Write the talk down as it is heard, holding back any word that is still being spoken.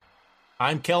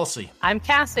I'm Kelsey. I'm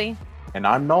Cassie. And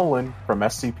I'm Nolan from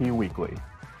SCP Weekly.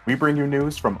 We bring you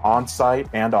news from on-site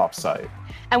and off-site.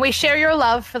 And we share your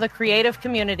love for the creative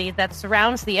community that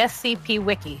surrounds the SCP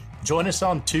Wiki. Join us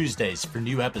on Tuesdays for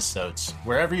new episodes,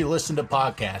 wherever you listen to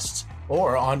podcasts,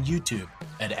 or on YouTube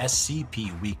at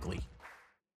SCP Weekly.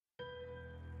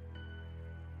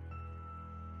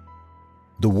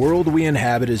 The world we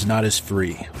inhabit is not as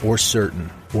free, or certain,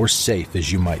 or safe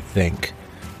as you might think.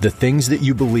 The things that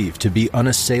you believe to be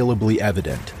unassailably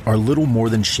evident are little more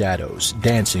than shadows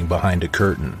dancing behind a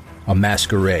curtain, a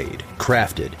masquerade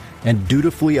crafted and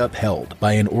dutifully upheld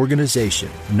by an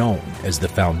organization known as the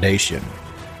Foundation.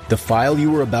 The file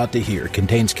you are about to hear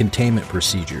contains containment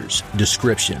procedures,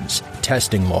 descriptions,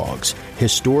 testing logs,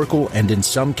 historical and in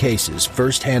some cases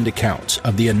first-hand accounts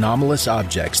of the anomalous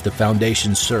objects the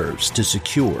Foundation serves to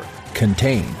secure,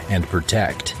 contain, and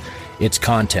protect. Its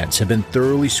contents have been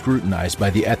thoroughly scrutinized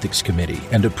by the Ethics Committee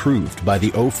and approved by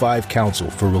the O5 Council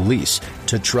for release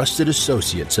to trusted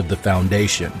associates of the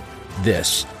Foundation.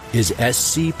 This is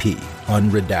SCP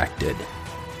Unredacted.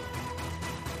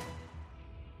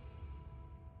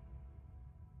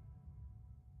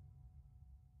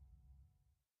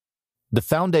 The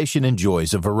Foundation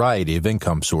enjoys a variety of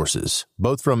income sources,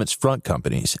 both from its front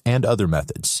companies and other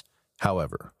methods.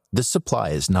 However, this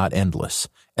supply is not endless,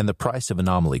 and the price of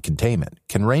anomaly containment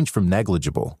can range from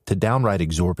negligible to downright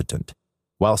exorbitant.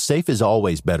 While safe is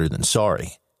always better than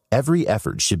sorry, every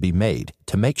effort should be made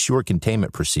to make sure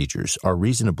containment procedures are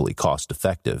reasonably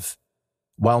cost-effective.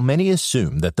 While many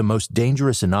assume that the most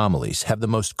dangerous anomalies have the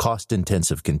most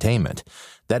cost-intensive containment,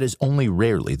 that is only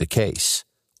rarely the case.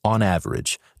 On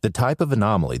average, the type of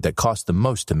anomaly that costs the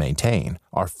most to maintain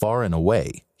are far and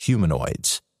away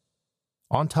humanoids.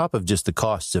 On top of just the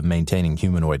costs of maintaining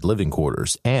humanoid living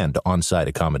quarters and on-site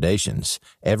accommodations,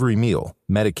 every meal,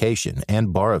 medication,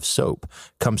 and bar of soap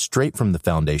comes straight from the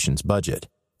Foundation's budget,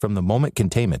 from the moment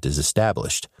containment is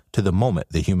established to the moment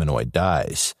the humanoid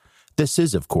dies. This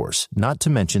is, of course, not to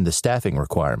mention the staffing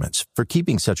requirements for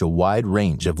keeping such a wide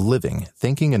range of living,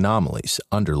 thinking anomalies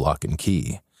under lock and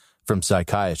key. From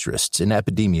psychiatrists and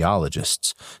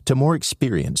epidemiologists to more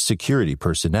experienced security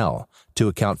personnel to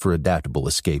account for adaptable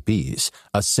escapees,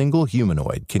 a single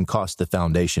humanoid can cost the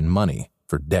Foundation money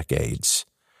for decades.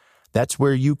 That's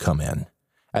where you come in.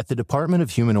 At the Department of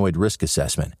Humanoid Risk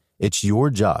Assessment, it's your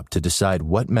job to decide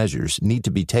what measures need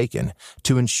to be taken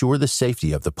to ensure the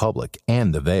safety of the public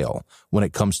and the Veil when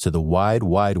it comes to the wide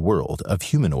world of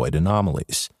humanoid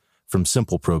anomalies. From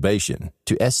simple probation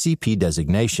to SCP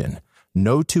designation,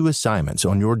 no two assignments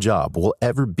on your job will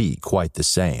ever be quite the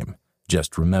same.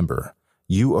 Just remember,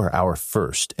 you are our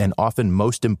first and often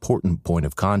most important point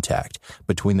of contact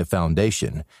between the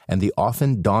Foundation and the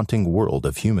often daunting world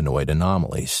of humanoid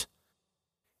anomalies.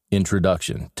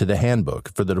 Introduction to the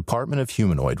Handbook for the Department of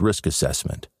Humanoid Risk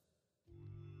Assessment.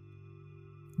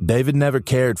 David never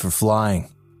cared for flying.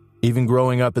 Even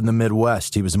growing up in the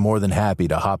Midwest, he was more than happy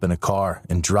to hop in a car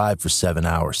and drive for 7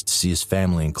 hours to see his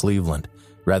family in Cleveland,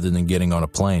 rather than getting on a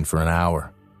plane for an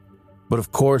hour. But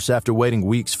of course, after waiting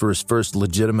weeks for his first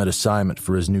legitimate assignment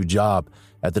for his new job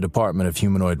at the Department of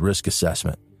Humanoid Risk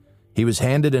Assessment, he was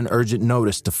handed an urgent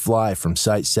notice to fly from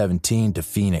Site 17 to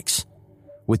Phoenix.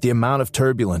 With the amount of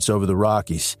turbulence over the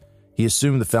Rockies, he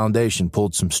assumed the Foundation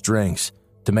pulled some strings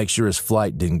to make sure his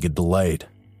flight didn't get delayed.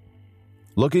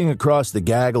 Looking across the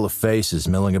gaggle of faces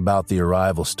milling about the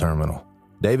arrivals terminal,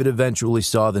 David eventually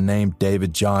saw the name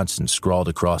David Johnson scrawled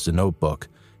across a notebook,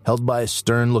 held by a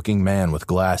stern-looking man with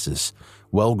glasses,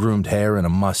 well-groomed hair, and a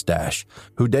mustache,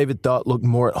 who David thought looked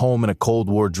more at home in a Cold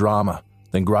War drama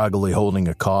than groggily holding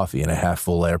a coffee in a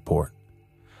half-full airport.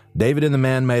 David and the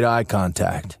man made eye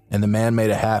contact, and the man made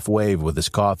a half-wave with his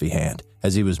coffee hand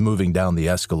as he was moving down the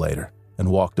escalator, and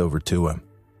walked over to him.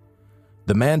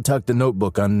 The man tucked the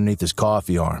notebook underneath his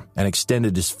coffee arm and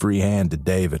extended his free hand to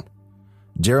David.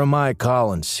 "Jeremiah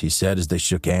Collins," he said as they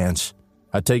shook hands.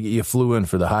 "I take it you flew in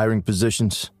for the hiring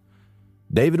positions?"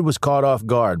 David was caught off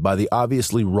guard by the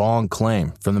obviously wrong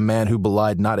claim from the man who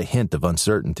belied not a hint of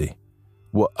uncertainty.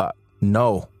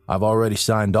 No, I've already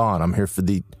signed on. I'm here for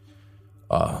the,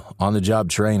 on-the-job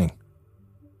training."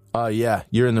 Yeah,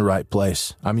 you're in the right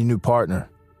place. I'm your new partner."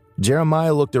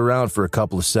 Jeremiah looked around for a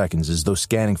couple of seconds as though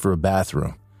scanning for a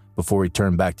bathroom, before he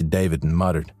turned back to David and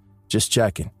muttered, "Just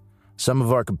checking. Some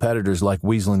of our competitors like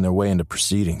weaseling their way into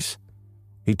proceedings."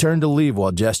 He turned to leave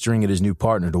while gesturing at his new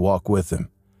partner to walk with him.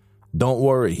 "Don't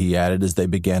worry," he added as they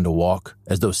began to walk,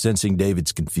 as though sensing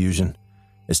David's confusion.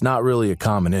 "It's not really a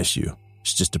common issue.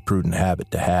 It's just a prudent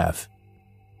habit to have."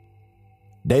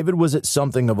 David was at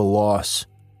something of a loss.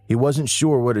 He wasn't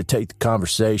sure where to take the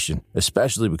conversation,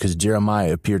 especially because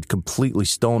Jeremiah appeared completely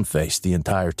stone-faced the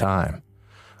entire time.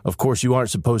 Of course, you aren't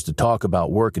supposed to talk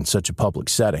about work in such a public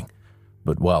setting,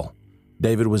 but, well,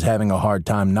 David was having a hard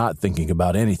time not thinking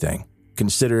about anything,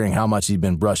 considering how much he'd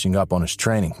been brushing up on his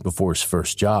training before his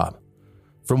first job.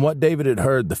 From what David had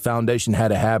heard, the Foundation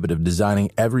had a habit of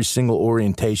designing every single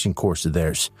orientation course of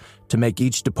theirs to make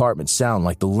each department sound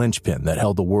like the linchpin that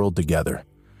held the world together.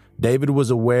 David was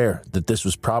aware that this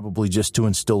was probably just to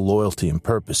instill loyalty and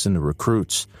purpose in the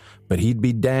recruits, but he'd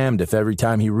be damned if every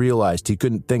time he realized he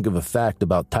couldn't think of a fact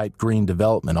about type green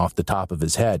development off the top of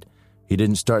his head, he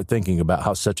didn't start thinking about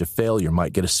how such a failure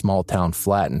might get a small town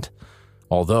flattened.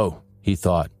 Although, he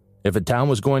thought, if a town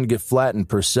was going to get flattened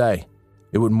per se,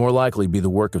 it would more likely be the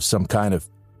work of some kind of...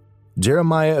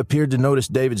 Jeremiah appeared to notice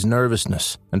David's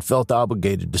nervousness and felt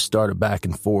obligated to start a back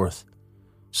and forth.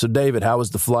 So, David, how was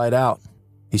the flight out?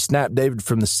 He snapped David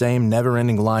from the same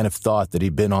never-ending line of thought that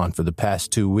he'd been on for the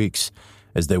past 2 weeks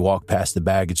as they walked past the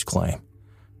baggage claim.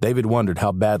 David wondered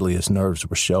how badly his nerves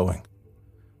were showing.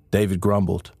 David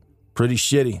grumbled. Pretty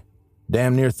shitty.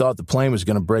 Damn near thought the plane was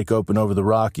going to break open over the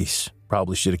Rockies.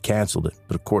 Probably should have canceled it,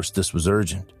 but of course this was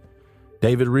urgent.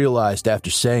 David realized after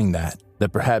saying that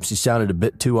perhaps he sounded a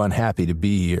bit too unhappy to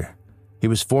be here. He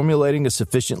was formulating a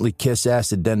sufficiently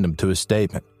kiss-ass addendum to his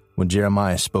statement when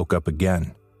Jeremiah spoke up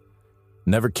again.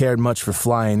 Never cared much for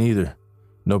flying either.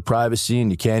 No privacy,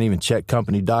 and you can't even check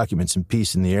company documents in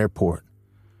peace in the airport.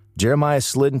 Jeremiah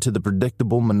slid into the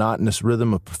predictable, monotonous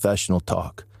rhythm of professional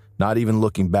talk, not even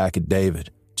looking back at David,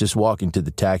 just walking to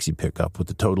the taxi pickup with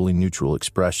a totally neutral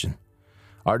expression.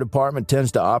 Our department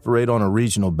tends to operate on a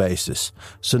regional basis,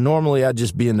 so normally I'd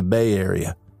just be in the Bay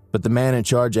Area, but the man in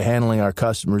charge of handling our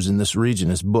customers in this region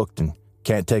is booked and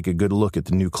can't take a good look at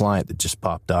the new client that just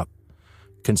popped up.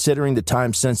 Considering the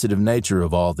time-sensitive nature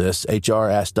of all this, HR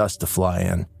asked us to fly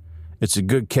in. It's a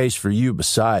good case for you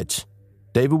besides.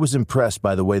 David was impressed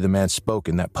by the way the man spoke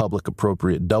in that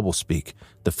public-appropriate doublespeak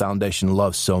the Foundation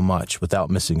loves so much without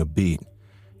missing a beat.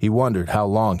 He wondered how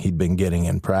long he'd been getting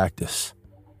in practice.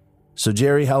 So,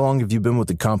 Jerry, how long have you been with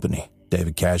the company?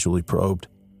 David casually probed.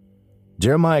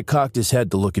 Jeremiah cocked his head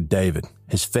to look at David,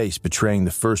 his face betraying the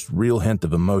first real hint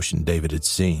of emotion David had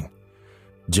seen.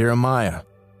 Jeremiah,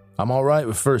 I'm all right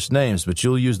with first names, but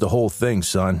you'll use the whole thing,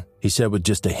 son, he said with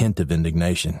just a hint of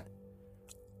indignation.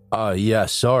 Yeah,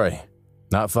 sorry.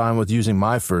 Not fine with using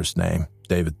my first name,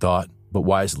 David thought, but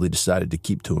wisely decided to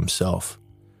keep to himself.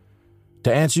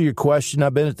 To answer your question,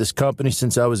 I've been at this company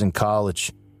since I was in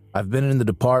college. I've been in the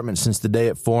department since the day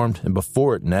it formed and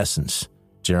before it in essence,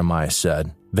 Jeremiah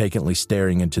said, vacantly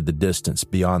staring into the distance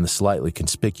beyond the slightly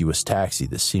conspicuous taxi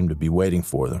that seemed to be waiting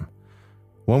for them.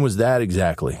 When was that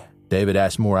exactly? David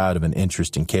asked, more out of an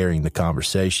interest in carrying the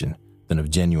conversation than of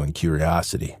genuine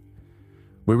curiosity.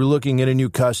 We were looking at a new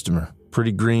customer.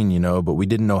 Pretty green, you know, but we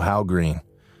didn't know how green.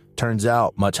 Turns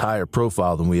out, much higher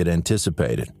profile than we had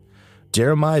anticipated.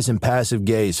 Jeremiah's impassive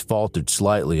gaze faltered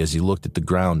slightly as he looked at the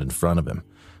ground in front of him.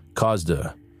 Caused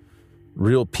a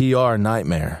real PR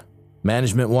nightmare.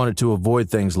 Management wanted to avoid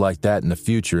things like that in the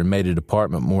future and made a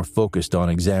department more focused on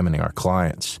examining our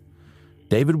clients.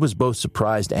 David was both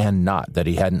surprised and not that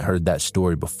he hadn't heard that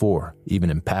story before, even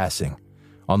in passing.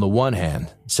 On the one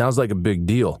hand, it sounds like a big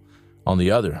deal. On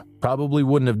the other, probably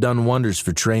wouldn't have done wonders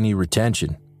for trainee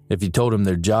retention if you told them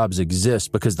their jobs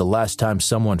exist because the last time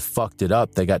someone fucked it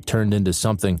up, they got turned into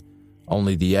something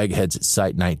only the eggheads at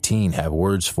Site 19 have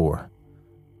words for.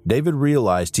 David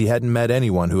realized he hadn't met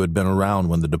anyone who had been around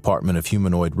when the Department of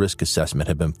Humanoid Risk Assessment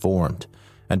had been formed,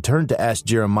 and turned to ask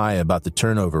Jeremiah about the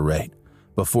turnover rate,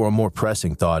 before a more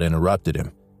pressing thought interrupted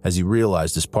him, as he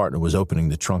realized his partner was opening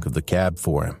the trunk of the cab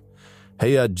for him.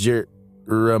 Hey,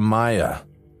 Jeremiah.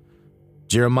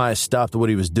 Jeremiah stopped what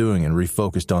he was doing and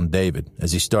refocused on David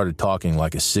as he started talking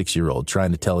like a 6-year-old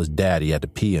trying to tell his dad he had to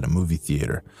pee in a movie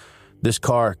theater. This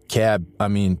cab, I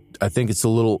think it's a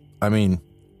little,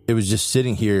 it was just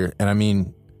sitting here,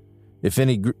 and if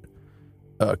any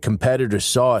competitors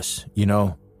saw us,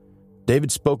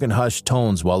 David spoke in hushed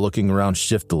tones while looking around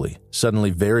shiftily, suddenly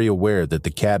very aware that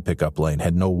the cab pickup lane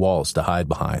had no walls to hide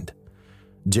behind.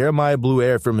 Jeremiah blew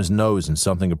air from his nose in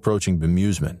something approaching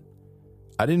bemusement.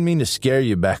 I didn't mean to scare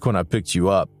you back when I picked you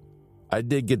up. I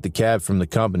did get the cab from the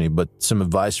company, but some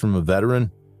advice from a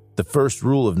veteran? The first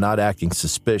rule of not acting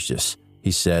suspicious,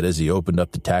 he said as he opened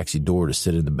up the taxi door to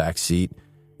sit in the back seat,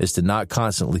 is to not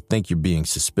constantly think you're being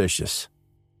suspicious.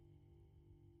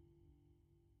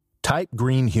 Type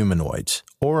green humanoids,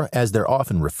 or as they're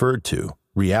often referred to,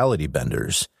 reality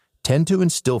benders, tend to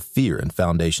instill fear in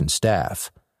Foundation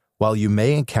staff. While you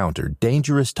may encounter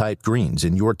dangerous type greens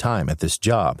in your time at this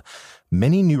job,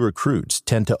 many new recruits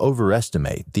tend to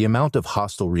overestimate the amount of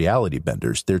hostile reality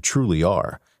benders there truly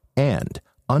are and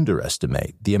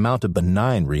underestimate the amount of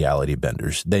benign reality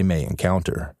benders they may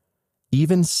encounter.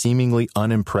 Even seemingly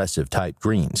unimpressive type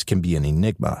greens can be an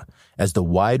enigma, as the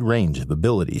wide range of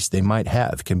abilities they might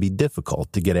have can be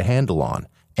difficult to get a handle on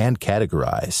and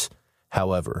categorize.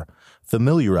 However,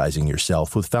 familiarizing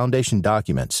yourself with Foundation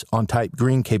documents on type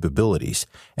green capabilities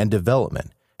and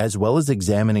development, as well as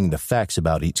examining the facts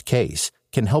about each case,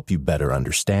 can help you better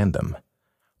understand them.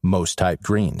 Most type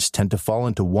greens tend to fall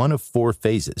into one of 4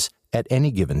 phases at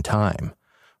any given time: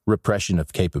 repression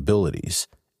of capabilities,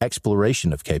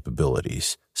 exploration of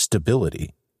capabilities,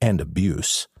 stability, and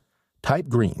abuse. Type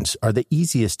greens are the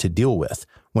easiest to deal with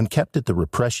when kept at the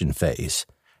repression phase,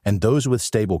 and those with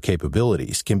stable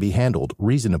capabilities can be handled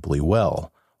reasonably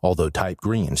well, although type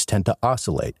greens tend to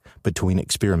oscillate between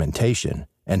experimentation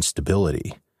and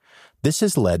stability. This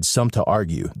has led some to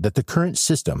argue that the current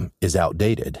system is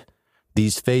outdated.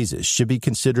 These phases should be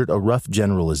considered a rough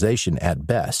generalization at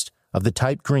best of the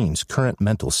type green's current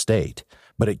mental state,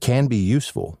 but it can be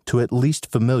useful to at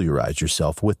least familiarize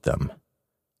yourself with them.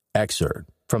 Excerpt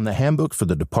from the Handbook for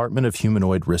the Department of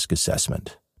Humanoid Risk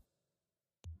Assessment.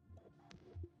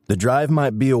 "The drive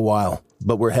might be a while,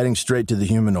 but we're heading straight to the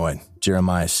humanoid,"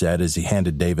 Jeremiah said as he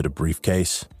handed David a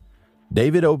briefcase.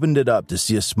 David opened it up to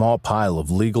see a small pile of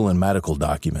legal and medical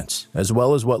documents, as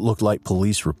well as what looked like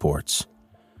police reports.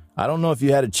 "I don't know if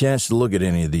you had a chance to look at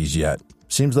any of these yet.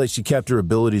 Seems like she kept her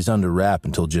abilities under wrap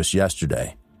until just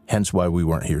yesterday, hence why we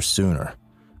weren't here sooner.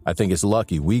 I think it's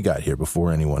lucky we got here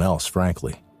before anyone else,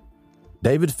 frankly."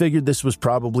 David figured this was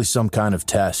probably some kind of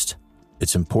test.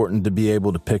 It's important to be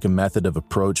able to pick a method of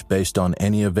approach based on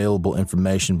any available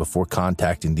information before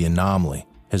contacting the anomaly,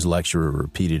 his lecturer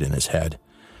repeated in his head.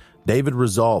 David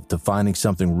resolved to finding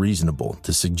something reasonable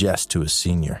to suggest to his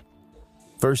senior.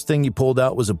 First thing he pulled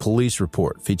out was a police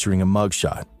report featuring a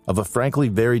mugshot of a frankly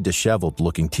very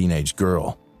disheveled-looking teenage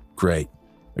girl. Great.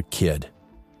 A kid.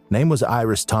 Name was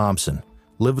Iris Thompson,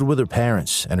 lived with her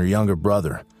parents and her younger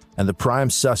brother, and the prime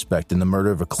suspect in the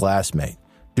murder of a classmate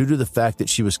due to the fact that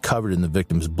she was covered in the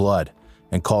victim's blood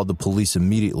and called the police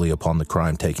immediately upon the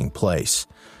crime taking place.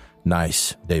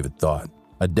 Nice, David thought.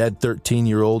 A dead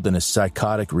 13-year-old and a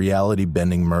psychotic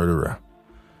reality-bending murderer.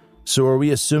 So are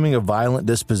we assuming a violent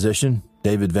disposition?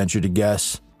 David ventured to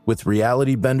guess. With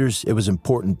reality benders, it was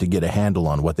important to get a handle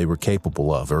on what they were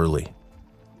capable of early.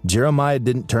 Jeremiah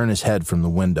didn't turn his head from the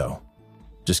window.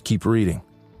 Just keep reading.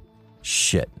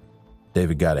 Shit.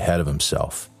 David got ahead of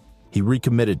himself. He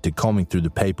recommitted to combing through the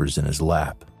papers in his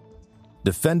lap.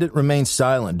 Defendant remained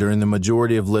silent during the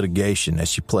majority of litigation as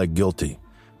she pled guilty,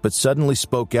 but suddenly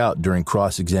spoke out during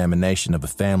cross-examination of a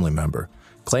family member,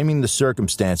 claiming the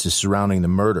circumstances surrounding the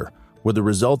murder were the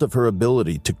result of her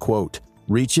ability to, quote,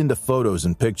 reach into photos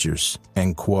and pictures,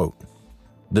 end quote.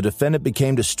 The defendant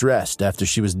became distressed after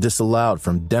she was disallowed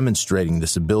from demonstrating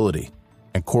this ability,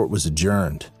 and court was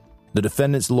adjourned. The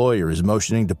defendant's lawyer is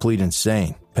motioning to plead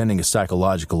insane, pending a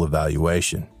psychological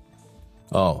evaluation.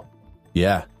 Oh,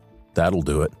 yeah, that'll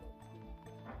do it.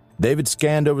 David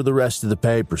scanned over the rest of the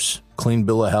papers, clean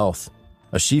bill of health,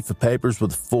 a sheaf of papers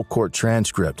with a full court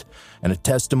transcript, and a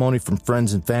testimony from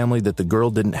friends and family that the girl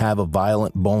didn't have a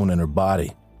violent bone in her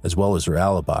body, as well as her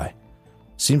alibi.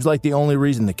 Seems like the only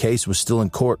reason the case was still in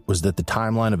court was that the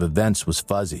timeline of events was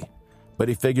fuzzy, but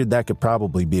he figured that could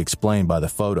probably be explained by the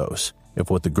photos, if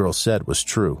what the girl said was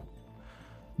true.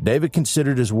 David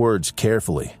considered his words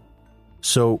carefully.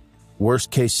 So, worst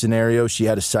case scenario, she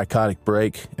had a psychotic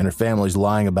break and her family's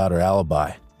lying about her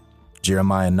alibi.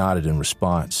 Jeremiah nodded in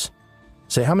response.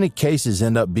 Say, how many cases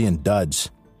end up being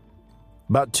duds?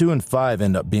 About 2 in 5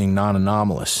 end up being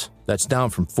non-anomalous. That's down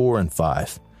from 4 in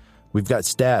 5. We've got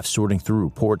staff sorting through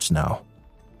reports now.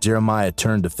 Jeremiah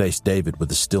turned to face David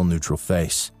with a still neutral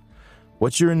face.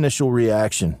 What's your initial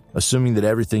reaction, assuming that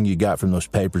everything you got from those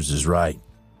papers is right?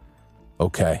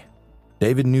 Okay.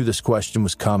 David knew this question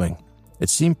was coming. It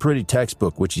seemed pretty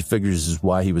textbook, which he figures is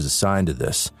why he was assigned to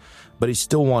this, but he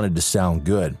still wanted to sound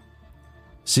good.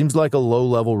 Seems like a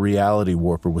low-level reality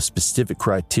warper with specific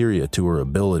criteria to her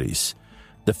abilities.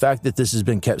 The fact that this has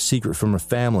been kept secret from her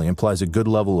family implies a good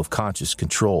level of conscious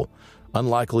control,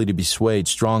 unlikely to be swayed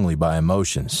strongly by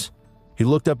emotions. He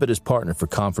looked up at his partner for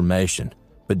confirmation,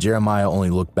 but Jeremiah only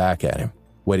looked back at him,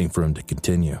 waiting for him to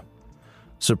continue.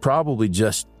 So probably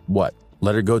just,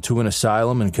 let her go to an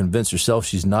asylum and convince herself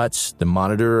she's nuts, then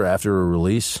monitor her after her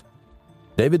release?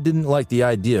 David didn't like the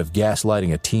idea of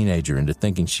gaslighting a teenager into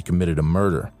thinking she committed a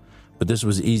murder, but this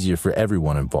was easier for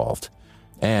everyone involved.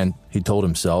 And, he told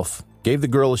himself, Gave the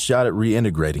girl a shot at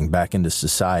reintegrating back into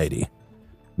society.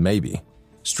 Maybe.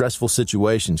 Stressful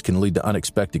situations can lead to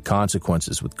unexpected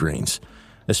consequences with Greens,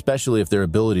 especially if their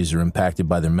abilities are impacted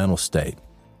by their mental state.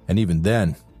 And even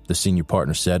then, the senior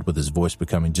partner said, with his voice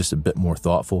becoming just a bit more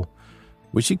thoughtful,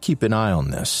 we should keep an eye on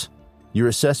this. Your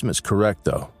assessment's correct,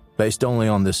 though, based only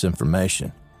on this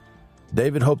information.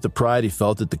 David hoped the pride he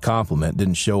felt at the compliment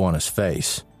didn't show on his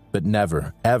face, but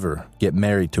never, ever get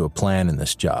married to a plan in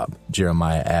this job,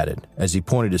 Jeremiah added, as he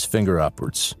pointed his finger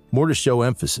upwards, more to show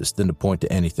emphasis than to point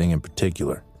to anything in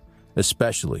particular,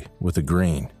 especially with a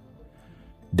Green.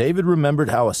 David remembered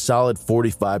how a solid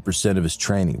 45% of his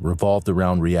training revolved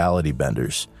around reality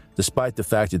benders, despite the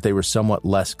fact that they were somewhat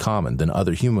less common than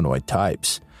other humanoid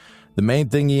types. The main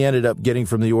thing he ended up getting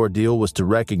from the ordeal was to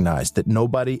recognize that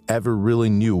nobody ever really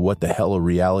knew what the hell a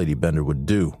reality bender would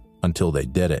do until they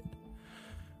did it.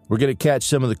 We're going to catch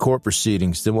some of the court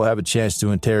proceedings, then we'll have a chance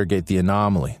to interrogate the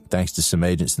anomaly, thanks to some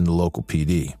agents in the local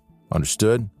PD.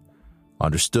 Understood?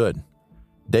 Understood.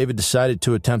 David decided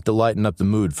to attempt to lighten up the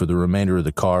mood for the remainder of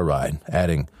the car ride,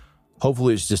 adding,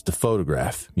 hopefully it's just a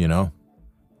photograph, you know?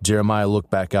 Jeremiah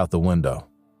looked back out the window.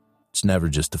 It's never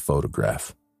just a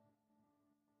photograph.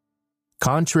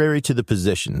 Contrary to the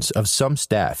positions of some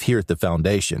staff here at the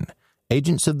Foundation,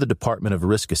 agents of the Department of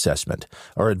Risk Assessment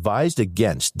are advised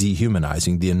against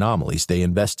dehumanizing the anomalies they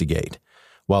investigate.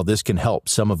 While this can help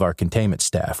some of our containment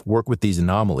staff work with these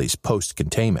anomalies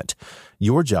post-containment,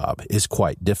 your job is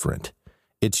quite different.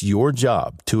 It's your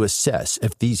job to assess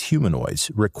if these humanoids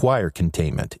require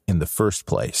containment in the first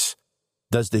place.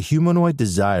 Does the humanoid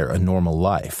desire a normal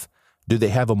life? Do they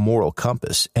have a moral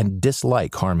compass and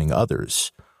dislike harming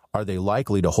others? Are they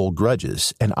likely to hold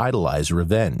grudges and idolize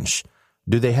revenge?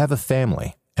 Do they have a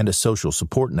family and a social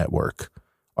support network?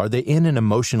 Are they in an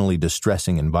emotionally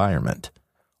distressing environment?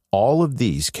 All of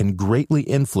these can greatly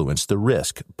influence the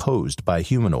risk posed by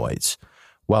humanoids.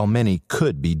 While many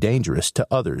could be dangerous to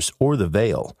others or the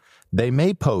Veil, they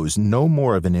may pose no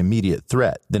more of an immediate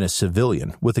threat than a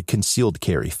civilian with a concealed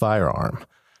carry firearm.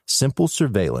 Simple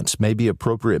surveillance may be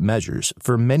appropriate measures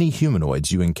for many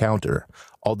humanoids you encounter,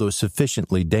 although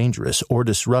sufficiently dangerous or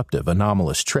disruptive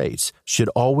anomalous traits should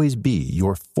always be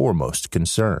your foremost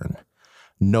concern.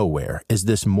 Nowhere is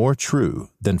this more true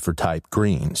than for type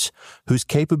Greens, whose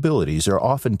capabilities are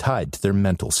often tied to their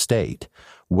mental state.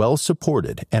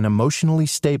 Well-supported and emotionally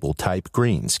stable type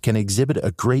Greens can exhibit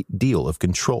a great deal of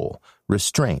control,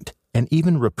 restraint, and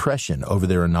even repression over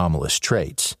their anomalous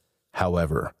traits.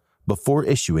 However, before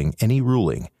issuing any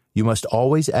ruling, you must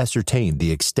always ascertain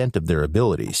the extent of their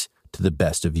abilities to the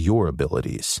best of your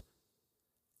abilities.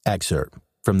 Excerpt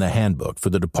from the Handbook for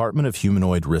the Department of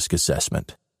Humanoid Risk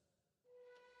Assessment.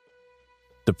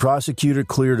 The prosecutor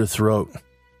cleared her throat.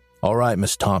 All right,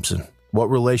 Miss Thompson, what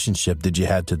relationship did you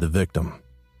have to the victim?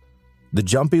 The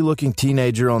jumpy-looking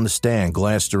teenager on the stand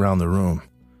glanced around the room.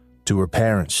 To her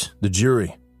parents, the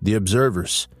jury, the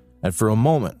observers, and for a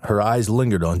moment her eyes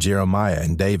lingered on Jeremiah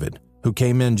and David, who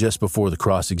came in just before the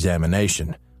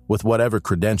cross-examination, with whatever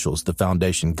credentials the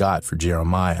Foundation got for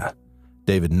Jeremiah.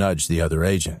 David nudged the other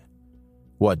agent.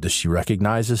 What, does she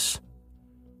recognize us?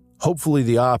 Hopefully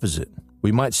the opposite.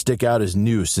 We might stick out as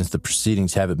new since the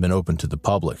proceedings haven't been open to the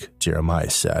public, Jeremiah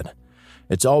said.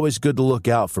 It's always good to look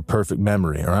out for perfect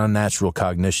memory or unnatural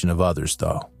cognition of others,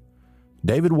 though.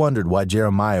 David wondered why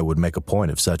Jeremiah would make a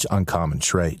point of such uncommon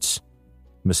traits.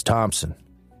 Miss Thompson.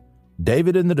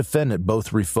 David and the defendant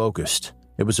both refocused.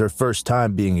 It was her first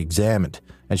time being examined,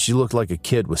 and she looked like a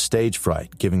kid with stage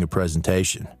fright giving a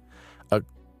presentation.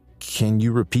 Can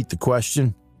you repeat the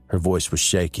question? Her voice was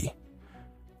shaky.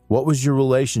 What was your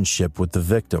relationship with the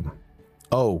victim?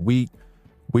 Oh, we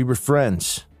were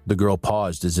friends. The girl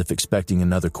paused as if expecting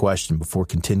another question before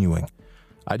continuing.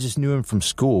 I just knew him from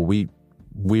school. We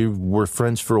were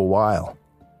friends for a while.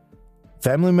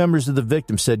 Family members of the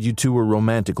victim said you two were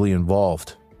romantically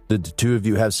involved. Did the two of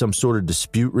you have some sort of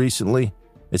dispute recently?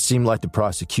 It seemed like the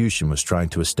prosecution was trying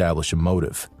to establish a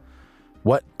motive.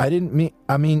 What?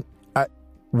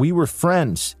 We were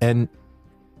friends, and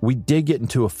we did get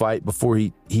into a fight before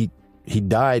he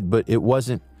died, but it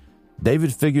wasn't.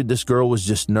 David figured this girl was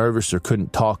just nervous or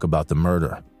couldn't talk about the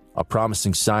murder, a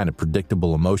promising sign of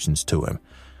predictable emotions to him.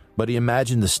 But he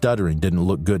imagined the stuttering didn't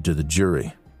look good to the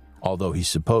jury, although he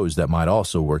supposed that might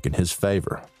also work in his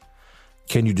favor.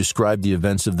 Can you describe the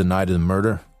events of the night of the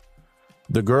murder?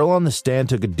 The girl on the stand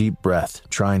took a deep breath,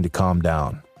 trying to calm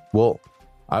down. Well,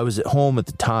 I was at home at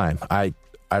the time. I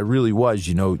really was,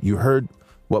 you heard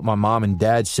what my mom and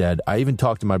dad said. I even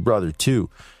talked to my brother, too.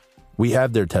 We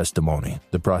have their testimony,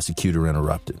 the prosecutor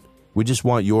interrupted. We just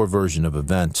want your version of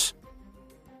events.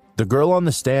 The girl on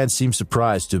the stand seemed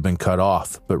surprised to have been cut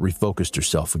off, but refocused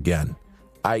herself again.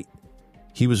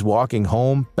 He was walking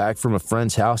home, back from a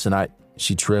friend's house, and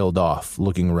she trailed off,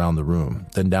 looking around the room,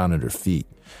 then down at her feet.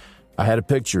 I had a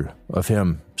picture of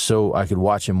him so I could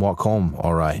watch him walk home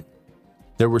all right.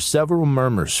 There were several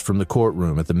murmurs from the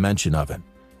courtroom at the mention of it,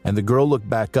 and the girl looked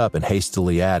back up and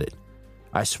hastily added,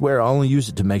 I swear I'll only use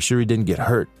it to make sure he didn't get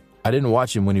hurt. I didn't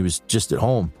watch him when he was just at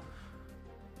home.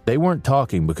 They weren't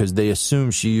talking because they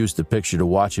assumed she used the picture to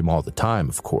watch him all the time,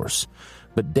 of course.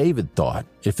 But David thought,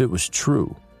 if it was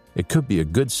true, it could be a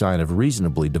good sign of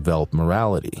reasonably developed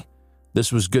morality.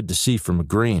 This was good to see from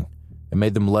McGreen. It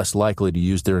made them less likely to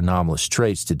use their anomalous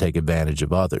traits to take advantage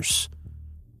of others.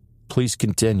 Please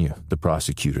continue, the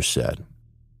prosecutor said.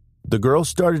 The girl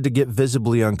started to get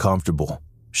visibly uncomfortable.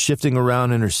 Shifting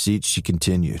around in her seat, she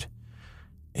continued.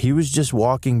 He was just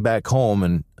walking back home,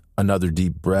 and another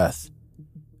deep breath.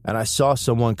 And I saw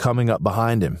someone coming up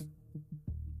behind him.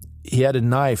 He had a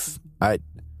knife. I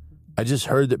just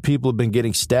heard that people have been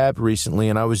getting stabbed recently,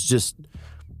 and I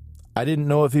didn't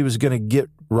know if he was going to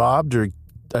get robbed or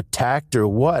attacked or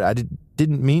what. I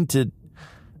didn't mean to.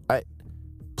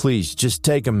 Please, just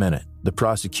take a minute, the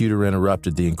prosecutor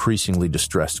interrupted the increasingly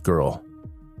distressed girl.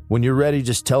 When you're ready,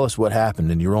 just tell us what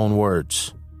happened in your own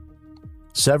words.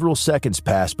 Several seconds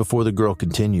passed before the girl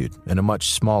continued, in a much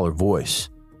smaller voice.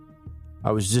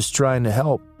 I was just trying to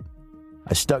help.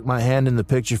 I stuck my hand in the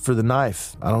picture for the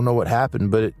knife. I don't know what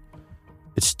happened, but it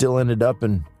still ended up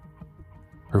in...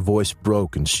 Her voice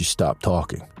broke and she stopped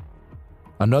talking.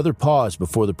 Another pause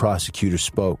before the prosecutor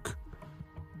spoke.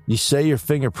 You say your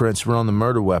fingerprints were on the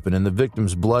murder weapon and the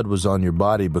victim's blood was on your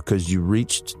body because you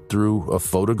reached through a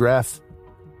photograph?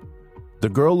 The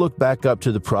girl looked back up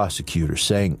to the prosecutor,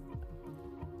 saying,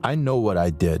 I know what I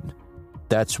did.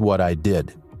 That's what I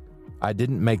did. I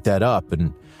didn't make that up,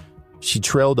 and she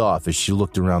trailed off as she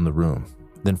looked around the room,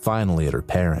 then finally at her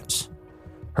parents.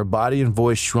 Her body and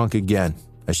voice shrunk again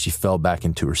as she fell back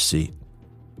into her seat.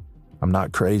 I'm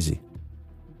not crazy.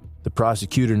 The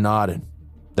prosecutor nodded.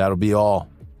 That'll be all.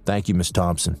 Thank you, Miss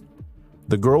Thompson.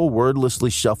 The girl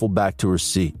wordlessly shuffled back to her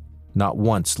seat, not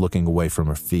once looking away from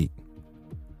her feet.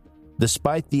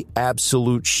 Despite the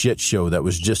absolute shit show that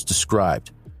was just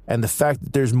described, and the fact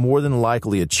that there's more than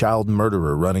likely a child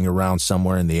murderer running around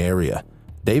somewhere in the area,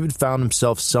 David found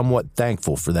himself somewhat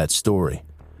thankful for that story.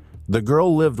 The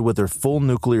girl lived with her full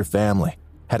nuclear family,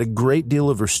 had a great deal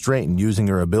of restraint in using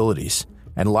her abilities,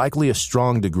 and likely a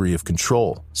strong degree of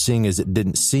control, seeing as it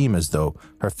didn't seem as though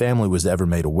her family was ever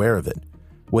made aware of it.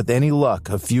 With any luck,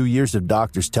 a few years of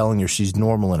doctors telling her she's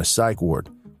normal in a psych ward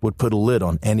would put a lid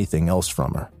on anything else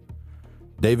from her.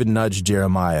 David nudged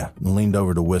Jeremiah and leaned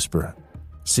over to whisper,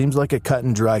 Seems like a cut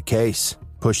and dry case.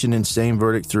 Push an insane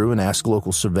verdict through and ask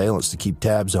local surveillance to keep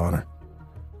tabs on her.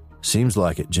 Seems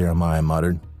like it, Jeremiah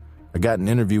muttered. I got an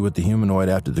interview with the humanoid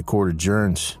after the court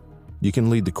adjourns. You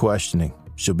can lead the questioning.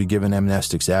 She'll be given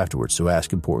amnestics afterwards, so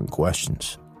ask important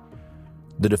questions.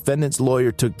 The defendant's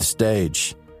lawyer took the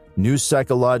stage. New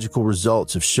psychological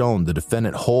results have shown the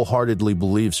defendant wholeheartedly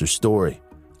believes her story,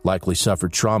 likely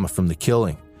suffered trauma from the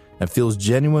killing, and feels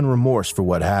genuine remorse for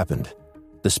what happened.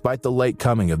 Despite the late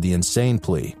coming of the insane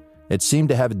plea, it seemed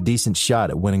to have a decent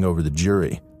shot at winning over the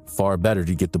jury. Far better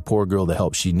to get the poor girl the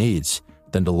help she needs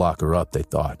than to lock her up, they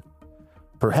thought.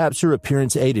 Perhaps her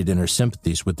appearance aided in her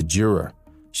sympathies with the juror.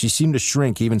 She seemed to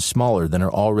shrink even smaller than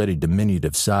her already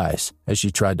diminutive size as she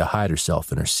tried to hide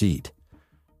herself in her seat.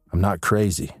 I'm not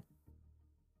crazy.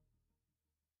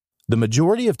 The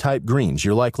majority of type greens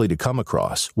you're likely to come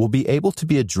across will be able to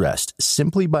be addressed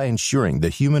simply by ensuring the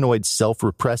humanoid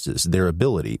self-represses their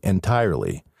ability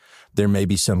entirely. There may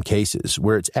be some cases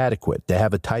where it's adequate to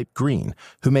have a type green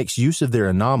who makes use of their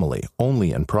anomaly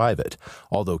only in private.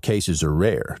 Although cases are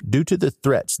rare, due to the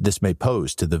threats this may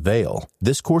pose to the Veil,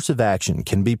 this course of action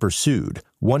can be pursued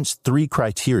once 3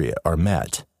 criteria are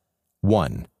met.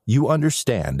 1. You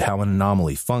understand how an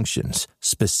anomaly functions,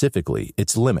 specifically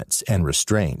its limits and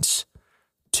restraints.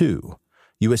 2.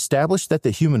 You establish that the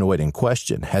humanoid in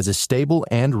question has a stable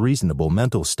and reasonable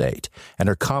mental state and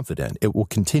are confident it will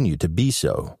continue to be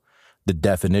so. The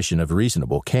definition of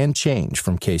reasonable can change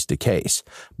from case to case,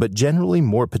 but generally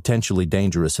more potentially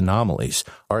dangerous anomalies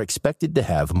are expected to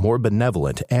have more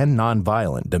benevolent and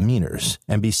nonviolent demeanors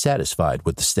and be satisfied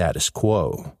with the status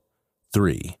quo.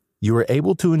 3. You are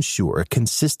able to ensure a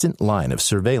consistent line of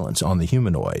surveillance on the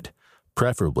humanoid.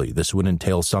 Preferably, this would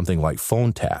entail something like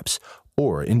phone taps,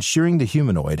 or ensuring the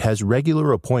humanoid has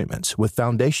regular appointments with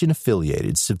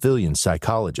Foundation-affiliated civilian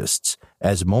psychologists,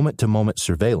 as moment-to-moment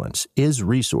surveillance is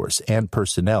resource and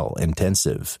personnel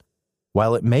intensive.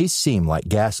 While it may seem like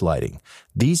gaslighting,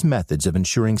 these methods of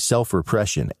ensuring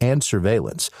self-repression and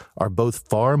surveillance are both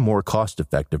far more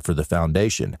cost-effective for the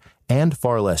Foundation and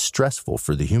far less stressful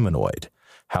for the humanoid.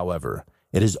 However,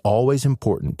 it is always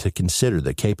important to consider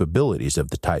the capabilities of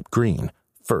the Type Green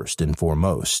first and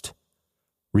foremost.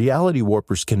 Reality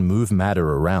warpers can move matter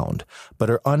around, but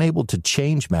are unable to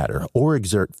change matter or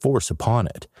exert force upon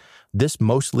it. This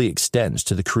mostly extends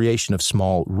to the creation of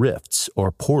small rifts or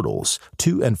portals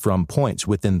to and from points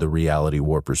within the reality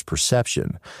warper's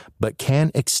perception, but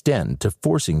can extend to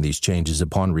forcing these changes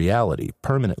upon reality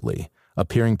permanently,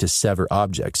 appearing to sever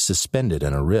objects suspended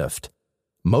in a rift.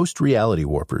 Most reality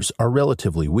warpers are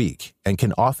relatively weak and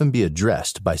can often be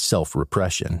addressed by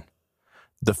self-repression.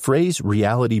 The phrase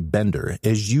reality bender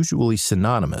is usually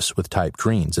synonymous with Type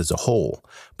Greens as a whole,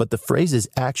 but the phrase is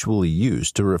actually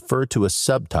used to refer to a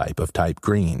subtype of Type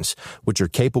Greens, which are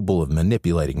capable of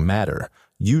manipulating matter,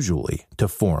 usually to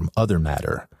form other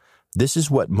matter. This is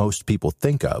what most people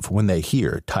think of when they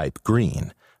hear Type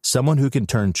Green, someone who can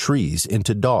turn trees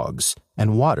into dogs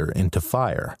and water into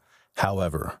fire.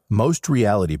 However, most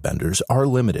reality benders are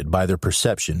limited by their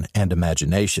perception and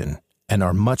imagination, and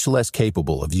are much less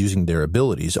capable of using their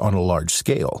abilities on a large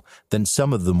scale than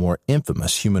some of the more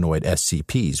infamous humanoid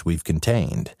SCPs we've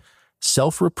contained.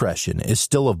 Self-repression is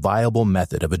still a viable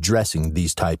method of addressing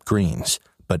these Type Greens,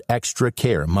 but extra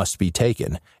care must be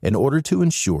taken in order to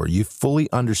ensure you fully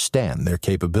understand their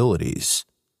capabilities.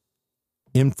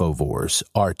 Infovores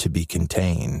are to be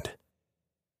contained.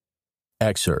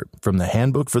 Excerpt from the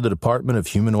Handbook for the Department of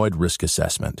Humanoid Risk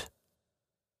Assessment.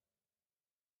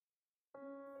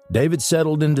 David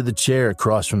settled into the chair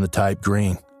across from the Type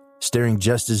Green, staring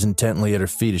just as intently at her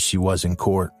feet as she was in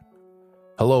court.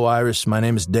 Hello, Iris. My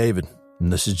name is David,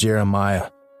 and this is Jeremiah.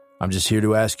 I'm just here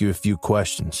to ask you a few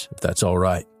questions, if that's all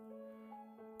right.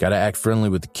 Gotta act friendly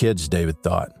with the kids, David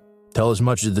thought. Tell as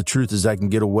much of the truth as I can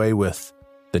get away with.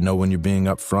 They know when you're being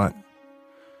upfront.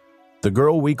 The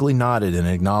girl weakly nodded in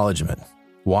acknowledgement.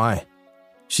 Why?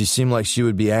 She seemed like she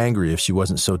would be angry if she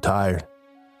wasn't so tired.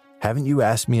 Haven't you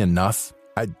asked me enough?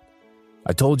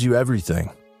 I told you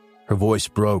everything. Her voice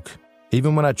broke.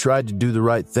 Even when I tried to do the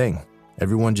right thing,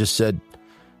 everyone just said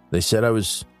I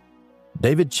was...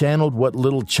 David channeled what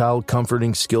little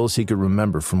child-comforting skills he could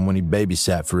remember from when he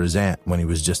babysat for his aunt when he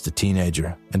was just a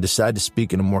teenager, and decided to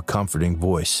speak in a more comforting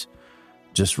voice.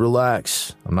 Just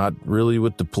relax. I'm not really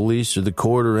with the police or the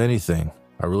court or anything.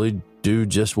 I really do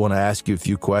just want to ask you a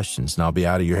few questions, and I'll be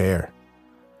out of your hair.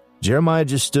 Jeremiah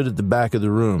just stood at the back of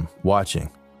the room, watching.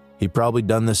 He'd probably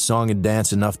done this song and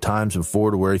dance enough times before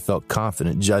to where he felt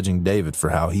confident judging David for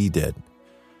how he did.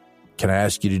 Can I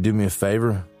ask you to do me a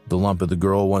favor? The lump of the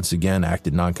girl once again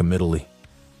acted noncommittally.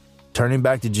 Turning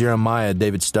back to Jeremiah,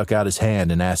 David stuck out his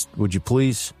hand and asked, Would you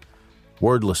please?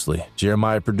 Wordlessly,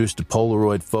 Jeremiah produced a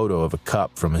Polaroid photo of a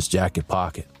cup from his jacket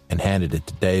pocket and handed it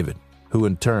to David, who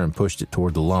in turn pushed it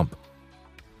toward the lump.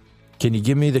 Can you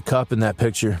give me the cup in that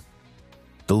picture?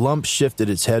 The lump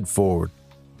shifted its head forward.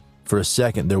 For a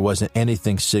second, there wasn't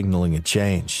anything signaling a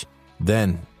change.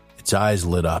 Then, its eyes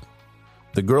lit up.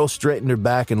 The girl straightened her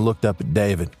back and looked up at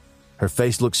David. Her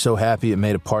face looked so happy it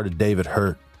made a part of David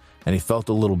hurt, and he felt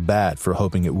a little bad for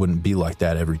hoping it wouldn't be like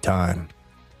that every time.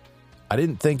 I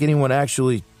didn't think anyone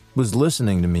actually was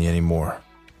listening to me anymore.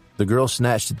 The girl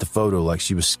snatched at the photo like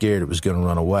she was scared it was going to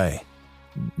run away.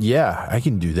 Yeah, I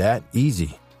can do that.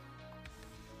 Easy.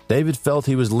 David felt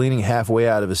he was leaning halfway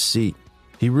out of his seat.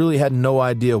 He really had no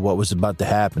idea what was about to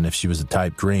happen if she was a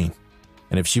Type Green.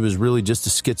 And if she was really just a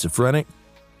schizophrenic,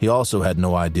 he also had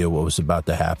no idea what was about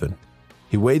to happen.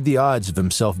 He weighed the odds of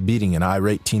himself beating an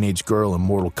irate teenage girl in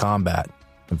Mortal Kombat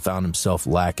and found himself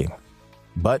lacking.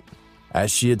 But,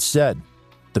 as she had said,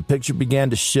 the picture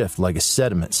began to shift like a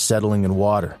sediment settling in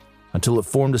water until it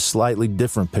formed a slightly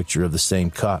different picture of the same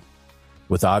cup.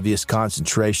 With obvious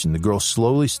concentration, the girl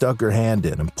slowly stuck her hand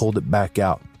in and pulled it back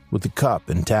out, with the cup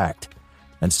intact.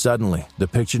 And suddenly, the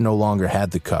picture no longer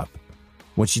had the cup.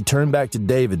 When she turned back to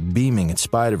David, beaming in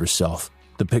spite of herself,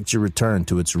 the picture returned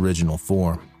to its original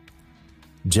form.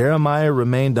 Jeremiah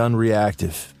remained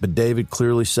unreactive, but David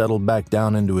clearly settled back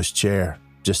down into his chair,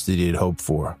 just as he had hoped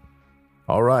for.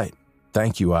 All right,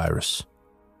 thank you, Iris.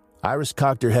 Iris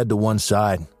cocked her head to one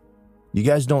side. You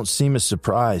guys don't seem as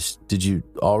surprised. Did you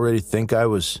already think I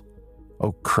was...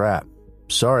 Oh, crap.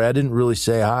 Sorry, I didn't really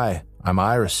say hi. I'm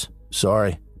Iris.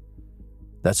 Sorry.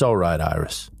 That's all right,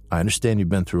 Iris. I understand you've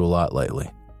been through a lot lately,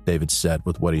 David said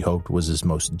with what he hoped was his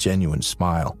most genuine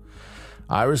smile.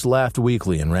 Iris laughed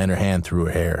weakly and ran her hand through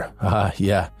her hair.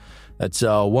 Yeah, that's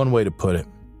one way to put it.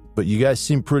 But you guys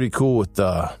seem pretty cool with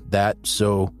that,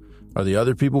 so are the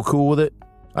other people cool with it?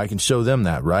 I can show them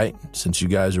that, right? Since you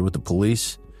guys are with the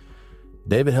police?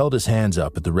 David held his hands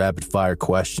up at the rapid-fire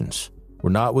questions. We're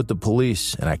not with the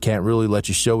police, and I can't really let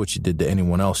you show what you did to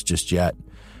anyone else just yet.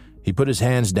 He put his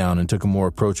hands down and took a more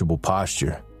approachable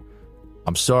posture.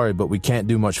 I'm sorry, but we can't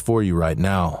do much for you right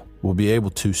now. We'll be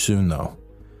able to soon, though.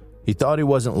 He thought he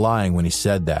wasn't lying when he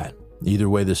said that. Either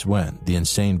way this went, the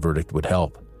insane verdict would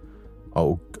help.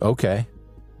 Oh, okay.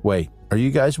 Wait, are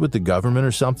you guys with the government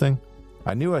or something?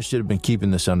 I knew I should have been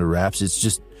keeping this under wraps. It's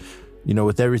just,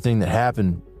 with everything that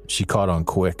happened, she caught on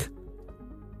quick.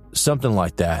 Something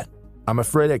like that. I'm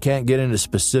afraid I can't get into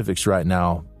specifics right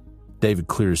now. David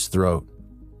cleared his throat.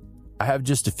 I have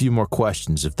just a few more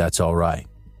questions, if that's all right.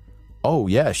 Oh,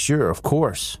 yeah, sure, of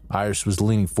course. Iris was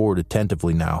leaning forward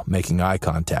attentively now, making eye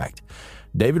contact.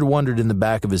 David wondered in the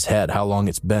back of his head how long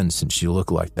it's been since she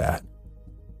looked like that.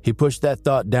 He pushed that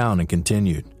thought down and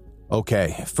continued.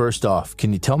 Okay, first off,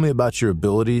 can you tell me about your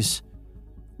abilities?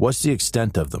 What's the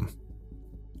extent of them?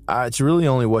 It's really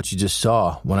only what you just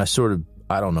saw. When I sort of,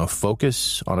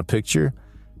 focus on a picture,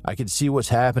 I can see what's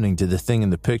happening to the thing in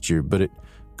the picture, but it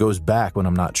goes back when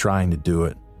I'm not trying to do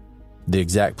it. The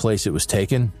exact place it was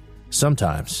taken?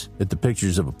 Sometimes, if the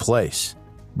picture's of a place.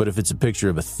 But if it's a picture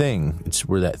of a thing, it's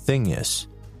where that thing is.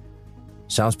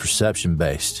 Sounds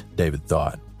perception-based, David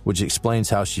thought, which explains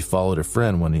how she followed her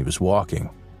friend when he was walking.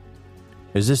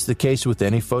 Is this the case with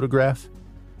any photograph?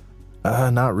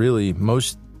 Not really.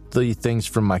 Mostly things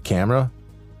from my camera.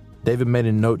 David made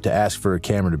a note to ask for a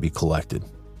camera to be collected.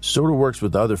 Sort of works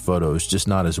with other photos, just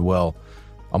not as well.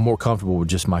 I'm more comfortable with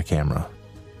just my camera.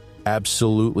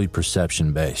 Absolutely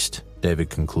perception-based, David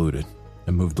concluded,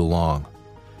 and moved along.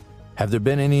 Have there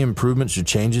been any improvements or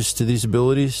changes to these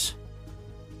abilities?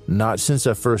 Not since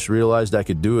I first realized I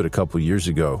could do it a couple years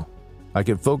ago. I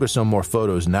can focus on more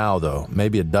photos now, though,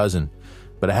 maybe a dozen,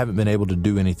 but I haven't been able to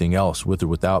do anything else with or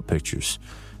without pictures,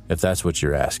 if that's what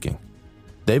you're asking.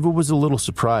 David was a little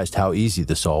surprised how easy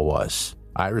this all was.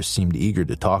 Iris seemed eager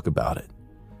to talk about it.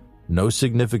 No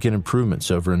significant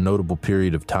improvements over a notable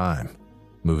period of time.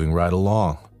 Moving right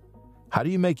along. How do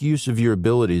you make use of your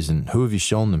abilities and who have you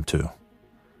shown them to?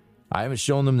 I haven't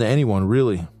shown them to anyone,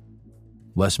 really.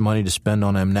 Less money to spend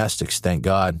on amnestics, thank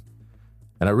God.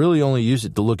 And I really only use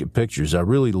it to look at pictures. I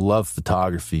really love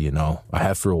photography, I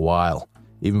have for a while.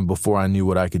 Even before I knew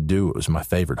what I could do, it was my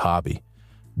favorite hobby.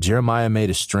 Jeremiah made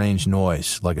a strange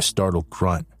noise, like a startled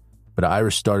grunt. But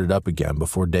Iris started up again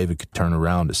before David could turn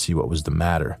around to see what was the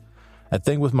matter. That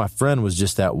thing with my friend was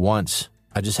just that once.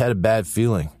 I just had a bad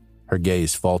feeling. Her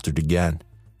gaze faltered again.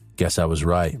 Guess I was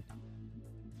right.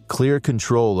 Clear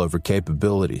control over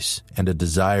capabilities and a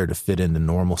desire to fit into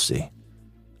normalcy.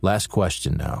 Last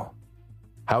question now.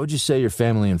 How would you say your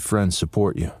family and friends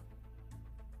support you?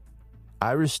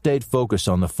 Iris stayed focused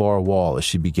on the far wall as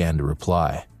she began to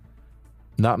reply.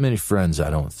 Not many friends, I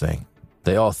don't think.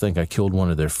 They all think I killed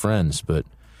one of their friends, but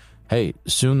hey,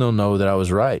 soon they'll know that I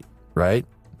was right?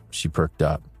 She perked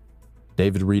up.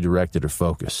 David redirected her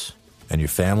focus. And your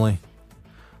family?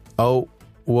 Oh,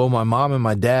 well, my mom and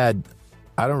my dad,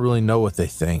 I don't really know what they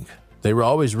think. They were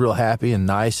always real happy and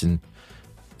nice, and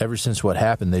ever since what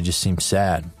happened, they just seemed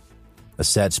sad. A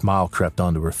sad smile crept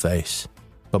onto her face.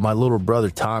 But my little brother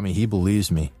Tommy, he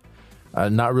believes me.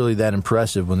 Not really that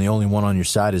impressive when the only one on your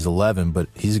side is 11, but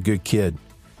he's a good kid.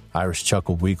 Iris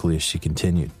chuckled weakly as she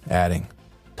continued, adding,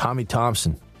 Tommy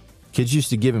Thompson. Kids used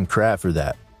to give him crap for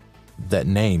that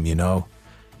name,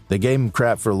 They gave him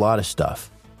crap for a lot of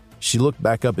stuff. She looked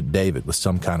back up at David with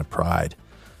some kind of pride.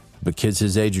 But kids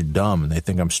his age are dumb, and they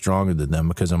think I'm stronger than them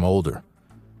because I'm older.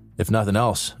 If nothing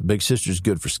else, a big sister's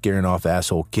good for scaring off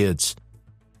asshole kids.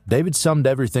 David summed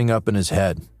everything up in his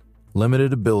head.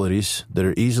 Limited abilities that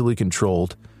are easily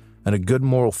controlled, and a good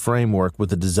moral framework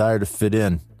with a desire to fit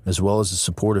in, as well as a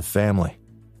supportive family.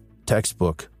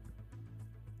 Textbook.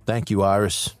 Thank you,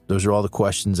 Iris. Those are all the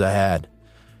questions I had.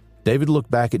 David looked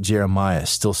back at Jeremiah,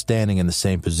 still standing in the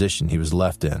same position he was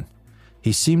left in.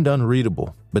 He seemed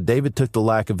unreadable, but David took the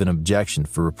lack of an objection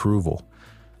for approval.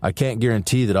 I can't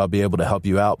guarantee that I'll be able to help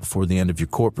you out before the end of your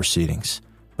court proceedings,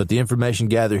 but the information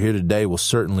gathered here today will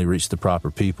certainly reach the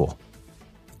proper people.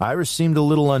 Iris seemed a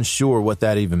little unsure what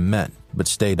that even meant, but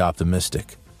stayed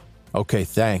optimistic. Okay,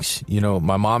 thanks.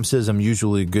 My mom says I'm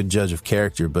usually a good judge of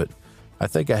character, but I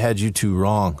think I had you two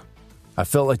wrong. I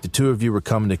felt like the two of you were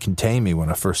coming to contain me when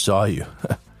I first saw you.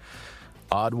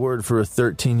 Odd word for a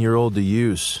 13-year-old to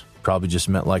use. Probably just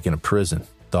meant like in a prison,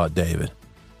 thought David.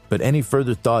 But any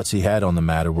further thoughts he had on the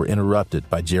matter were interrupted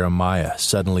by Jeremiah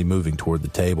suddenly moving toward the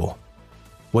table.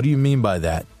 What do you mean by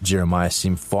that? Jeremiah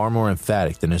seemed far more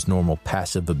emphatic than his normal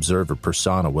passive observer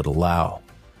persona would allow.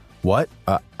 What?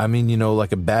 I mean,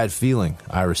 like a bad feeling.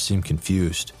 Iris seemed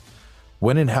confused.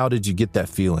 When and how did you get that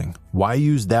feeling? Why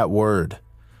use that word?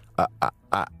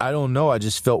 I don't know. I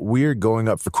just felt weird going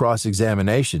up for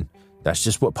cross-examination. That's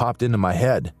just what popped into my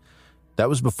head. That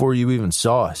was before you even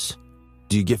saw us.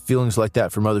 Do you get feelings like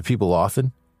that from other people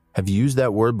often? Have you used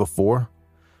that word before?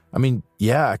 I mean,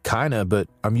 yeah, kinda, but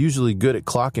I'm usually good at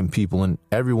clocking people and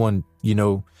everyone,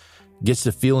 gets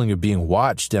the feeling of being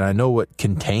watched, and I know what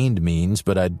contained means,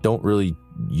 but I don't really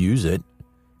use it.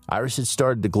 Iris had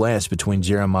started to glance between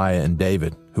Jeremiah and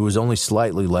David, who was only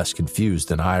slightly less confused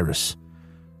than Iris.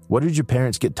 What did your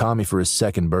parents get Tommy for his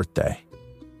second birthday?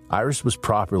 Iris was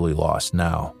properly lost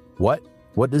now. What?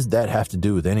 What does that have to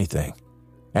do with anything?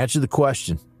 Answer the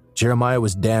question. Jeremiah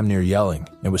was damn near yelling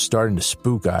and was starting to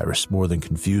spook Iris more than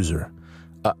confuse her.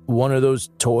 One of those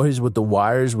toys with the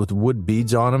wires with wood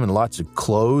beads on them and lots of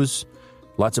clothes?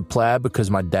 Lots of plaid because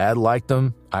my dad liked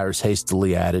them, Iris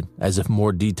hastily added, as if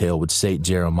more detail would sate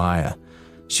Jeremiah.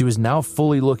 She was now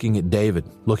fully looking at David,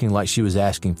 looking like she was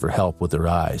asking for help with her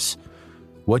eyes.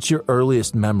 What's your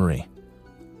earliest memory?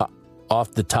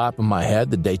 Off the top of my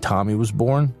head, the day Tommy was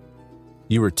born?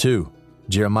 You were 2.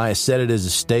 Jeremiah said it as a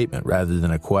statement rather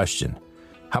than a question.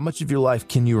 How much of your life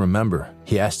can you remember?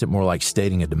 He asked it more like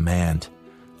stating a demand.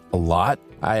 A lot?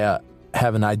 I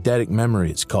have an eidetic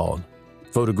memory, it's called.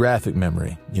 Photographic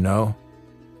memory,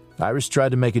 Iris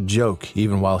tried to make a joke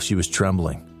even while she was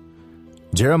trembling.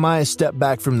 Jeremiah stepped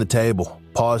back from the table,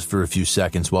 paused for a few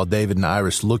seconds while David and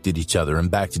Iris looked at each other and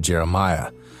back to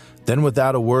Jeremiah. Then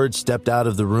without a word stepped out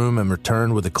of the room and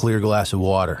returned with a clear glass of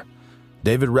water.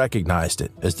 David recognized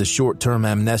it as the short-term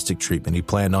amnestic treatment he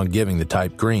planned on giving the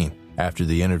type green after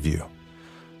the interview.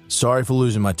 Sorry for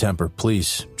losing my temper.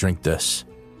 Please, drink this.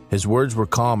 His words were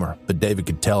calmer, but David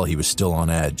could tell he was still on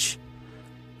edge.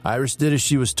 Iris did as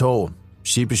she was told,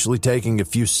 sheepishly taking a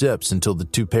few sips until the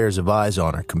 2 pairs of eyes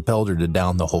on her compelled her to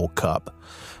down the whole cup.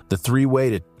 The 3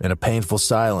 waited in a painful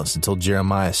silence until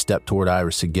Jeremiah stepped toward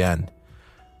Iris again.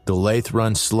 The lathe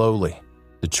runs slowly,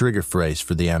 the trigger phrase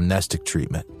for the amnestic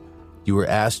treatment. You were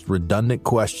asked redundant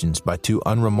questions by 2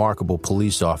 unremarkable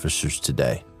police officers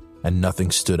today, and nothing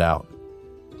stood out.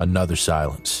 Another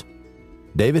silence.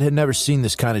 David had never seen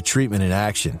this kind of treatment in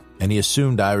action, and he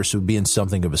assumed Iris would be in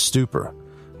something of a stupor.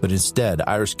 But instead,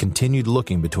 Iris continued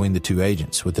looking between the 2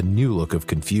 agents with a new look of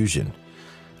confusion.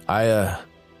 I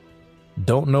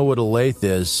don't know what a lathe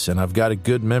is, and I've got a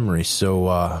good memory, so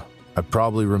I'd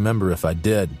probably remember if I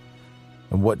did.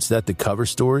 And what's that, the cover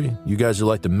story? You guys are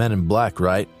like the Men in Black,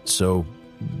 right? So,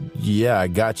 yeah, I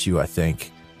got you, I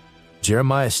think.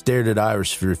 Jeremiah stared at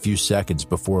Iris for a few seconds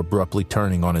before abruptly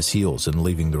turning on his heels and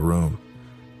leaving the room.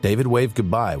 David waved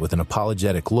goodbye with an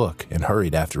apologetic look and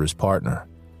hurried after his partner.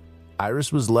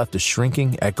 Iris was left a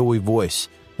shrinking, echoey voice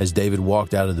as David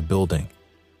walked out of the building.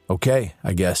 Okay,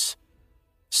 I guess.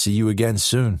 See you again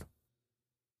soon.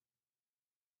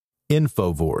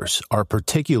 Infovores are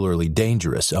particularly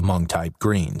dangerous among type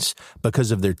greens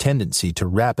because of their tendency to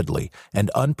rapidly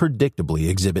and unpredictably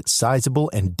exhibit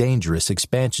sizable and dangerous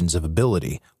expansions of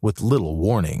ability with little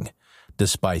warning.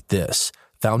 Despite this,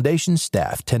 Foundation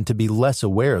staff tend to be less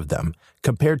aware of them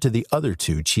compared to the other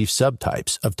 2 chief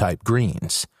subtypes of type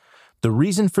greens. The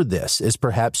reason for this is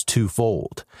perhaps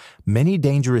twofold. Many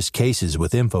dangerous cases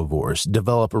with Infovores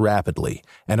develop rapidly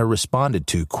and are responded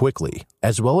to quickly,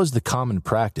 as well as the common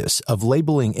practice of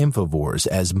labeling Infovores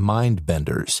as mind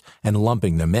benders and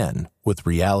lumping them in with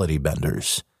reality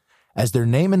benders. As their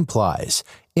name implies,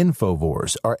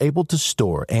 Infovores are able to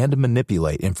store and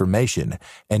manipulate information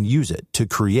and use it to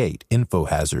create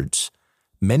infohazards.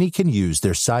 Many can use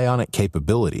their psionic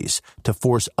capabilities to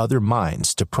force other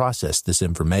minds to process this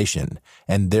information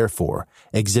and therefore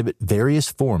exhibit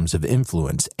various forms of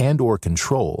influence and/or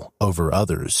control over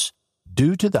others.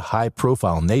 Due to the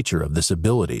high-profile nature of this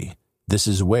ability, this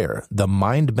is where the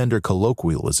mind-bender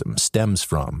colloquialism stems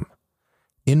from.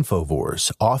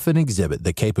 Infovores often exhibit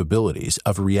the capabilities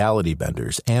of reality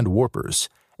benders and warpers,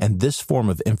 and this form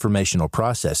of informational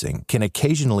processing can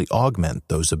occasionally augment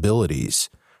those abilities.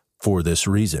 For this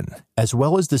reason, as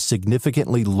well as the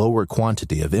significantly lower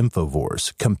quantity of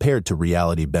Infovores compared to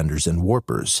reality benders and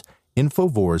warpers,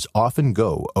 Infovores often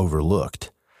go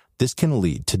overlooked. This can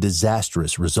lead to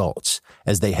disastrous results,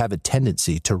 as they have a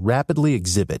tendency to rapidly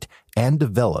exhibit and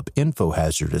develop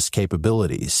infohazardous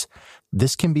capabilities.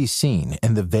 This can be seen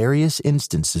in the various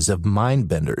instances of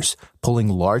mind-benders pulling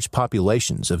large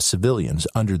populations of civilians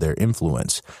under their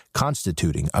influence,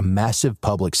 constituting a massive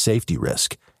public safety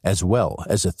risk, as well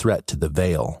as a threat to the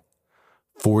Veil.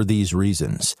 For these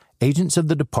reasons, agents of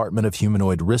the Department of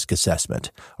Humanoid Risk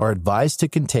Assessment are advised to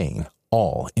contain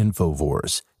all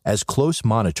Infovores, as close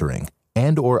monitoring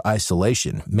and/or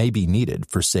isolation may be needed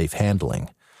for safe handling.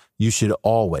 You should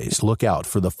always look out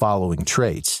for the following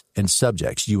traits in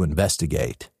subjects you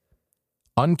investigate.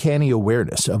 Uncanny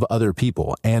awareness of other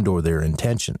people and/or their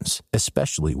intentions,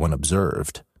 especially when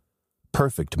observed.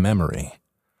 Perfect memory.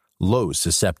 Low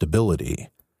susceptibility.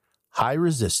 High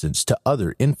resistance to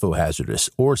other infohazardous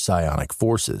or psionic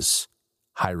forces.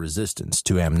 High resistance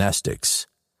to amnestics.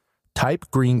 Type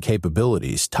green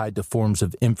capabilities tied to forms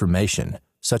of information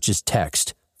such as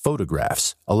text,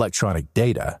 photographs, electronic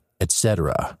data,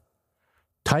 etc.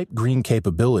 Type green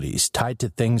capabilities tied to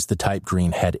things the type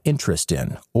green had interest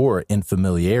in or in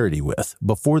familiarity with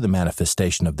before the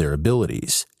manifestation of their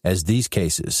abilities, as these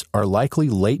cases are likely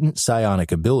latent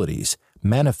psionic abilities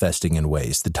manifesting in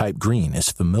ways the type green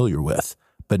is familiar with,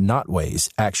 but not ways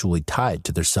actually tied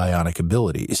to their psionic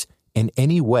abilities in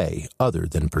any way other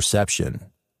than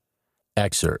perception.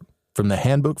 Excerpt from the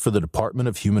Handbook for the Department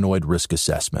of Humanoid Risk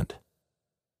Assessment.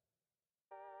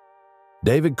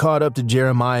 David caught up to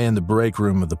Jeremiah in the break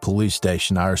room of the police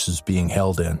station Iris was being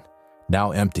held in,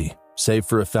 now empty, save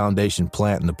for a Foundation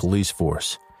plant and the police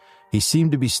force. He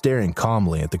seemed to be staring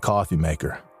calmly at the coffee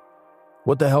maker.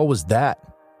 What the hell was that?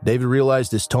 David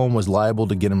realized his tone was liable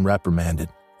to get him reprimanded,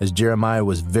 as Jeremiah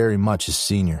was very much his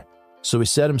senior, so he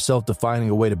set himself to finding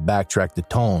a way to backtrack the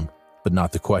tone, but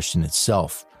not the question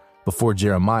itself, before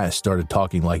Jeremiah started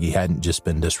talking like he hadn't just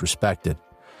been disrespected.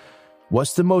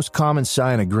 What's the most common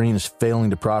sign a green is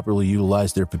failing to properly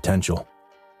utilize their potential?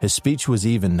 His speech was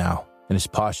even now, and his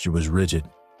posture was rigid.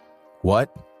 What?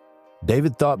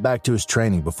 David thought back to his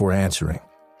training before answering.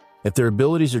 If their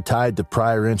abilities are tied to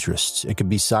prior interests, it could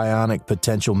be psionic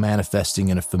potential manifesting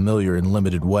in a familiar and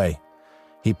limited way.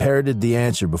 He parroted the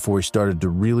answer before he started to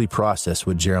really process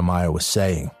what Jeremiah was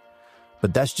saying.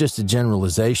 But that's just a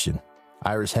generalization.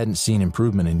 Iris hadn't seen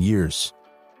improvement in years.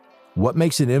 What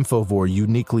makes an infovore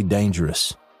uniquely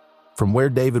dangerous? From where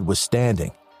David was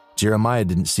standing, Jeremiah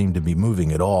didn't seem to be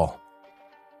moving at all.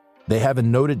 They have a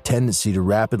noted tendency to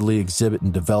rapidly exhibit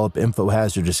and develop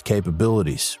infohazardous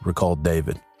capabilities, recalled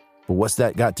David. But what's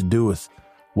that got to do with,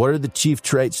 what are the chief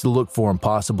traits to look for in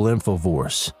possible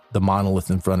infovores? The monolith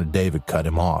in front of David cut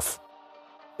him off.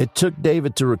 It took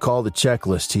David to recall the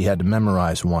checklist he had to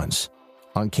memorize once.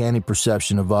 Uncanny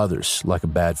perception of others, like a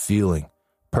bad feeling.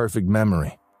 Perfect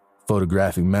memory.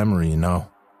 Photographic memory,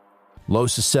 Low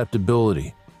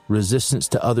susceptibility. Resistance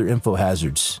to other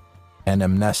infohazards. And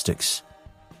amnestics.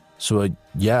 So,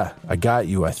 I got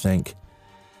you, I think.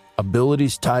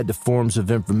 Abilities tied to forms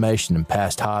of information and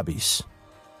past hobbies.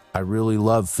 I really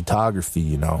love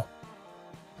photography,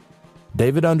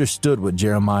 David understood what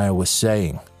Jeremiah was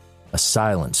saying. A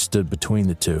silence stood between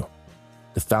the two.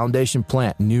 The Foundation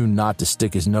plant knew not to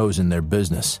stick his nose in their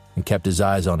business and kept his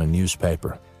eyes on a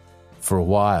newspaper. For a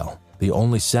while, the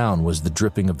only sound was the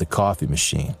dripping of the coffee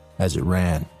machine as it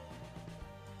ran.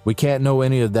 We can't know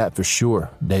any of that for sure,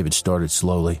 David started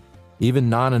slowly. Even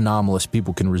non-anomalous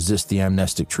people can resist the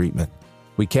amnestic treatment.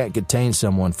 We can't contain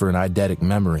someone for an eidetic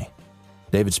memory.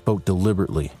 David spoke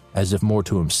deliberately, as if more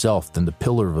to himself than the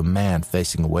pillar of a man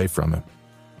facing away from him.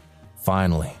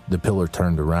 Finally, the pillar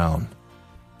turned around.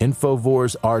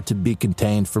 Infovores are to be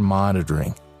contained for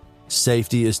monitoring.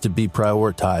 Safety is to be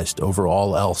prioritized over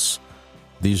all else.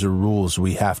 These are rules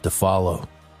we have to follow.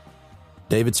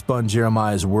 David spun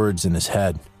Jeremiah's words in his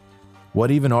head.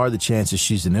 What even are the chances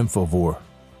she's an infovore?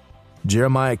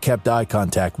 Jeremiah kept eye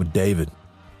contact with David.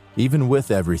 Even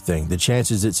with everything, the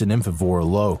chances it's an infovore are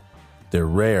low. They're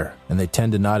rare, and they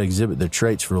tend to not exhibit their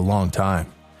traits for a long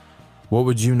time. What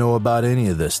would you know about any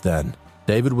of this, then?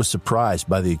 David was surprised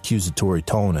by the accusatory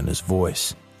tone in his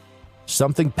voice.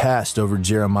 Something passed over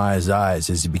Jeremiah's eyes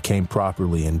as he became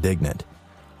properly indignant.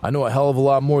 I know a hell of a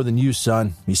lot more than you,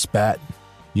 son, he spat.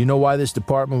 You know why this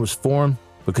department was formed?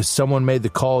 Because someone made the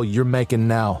call you're making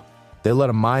now. They let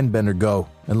a mindbender go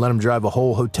and let him drive a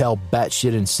whole hotel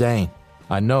batshit insane.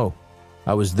 I know.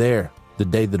 I was there the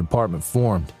day the department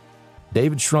formed.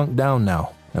 David shrunk down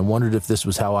now and wondered if this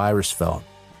was how Iris felt.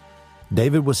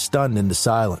 David was stunned into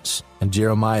silence, and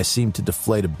Jeremiah seemed to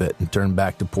deflate a bit and turn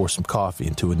back to pour some coffee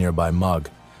into a nearby mug.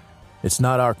 It's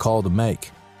not our call to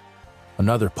make.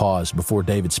 Another pause before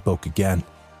David spoke again.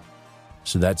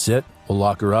 So that's it? We'll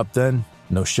lock her up then?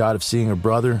 No shot of seeing her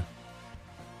brother?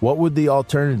 What would the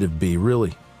alternative be,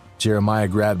 really? Jeremiah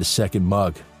grabbed a second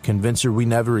mug. Convince her we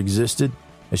never existed?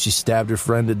 As she stabbed her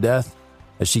friend to death?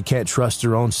 As she can't trust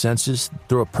her own senses?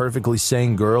 Throw a perfectly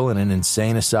sane girl in an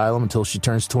insane asylum until she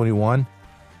turns 21?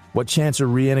 What chance of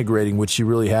reintegrating would she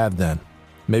really have then?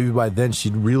 Maybe by then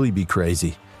she'd really be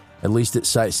crazy. At least at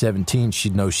Site 17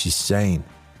 she'd know she's sane.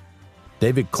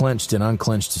 David clenched and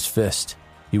unclenched his fist.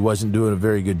 He wasn't doing a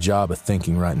very good job of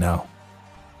thinking right now.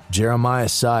 Jeremiah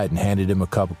sighed and handed him a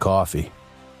cup of coffee.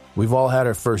 We've all had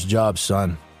our first job,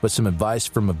 son, but some advice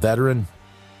from a veteran?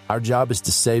 Our job is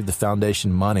to save the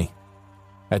Foundation money.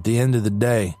 At the end of the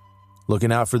day,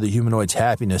 looking out for the humanoid's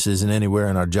happiness isn't anywhere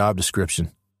in our job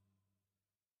description.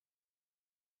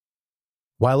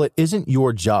 While it isn't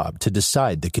your job to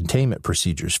decide the containment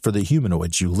procedures for the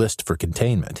humanoids you list for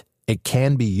containment, it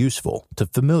can be useful to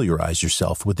familiarize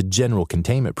yourself with the general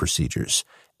containment procedures,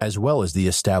 as well as the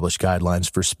established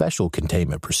guidelines for special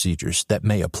containment procedures that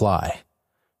may apply.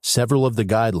 Several of the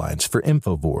guidelines for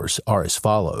Infovores are as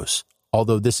follows,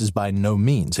 although this is by no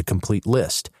means a complete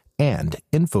list, and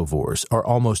Infovores are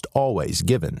almost always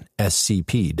given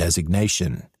SCP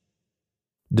designation.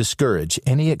 Discourage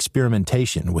any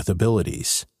experimentation with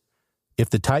abilities. If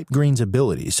the Type Green's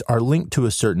abilities are linked to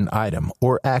a certain item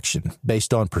or action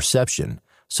based on perception,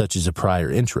 such as a prior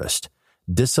interest,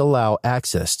 disallow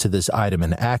access to this item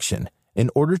and action in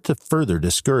order to further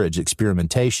discourage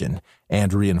experimentation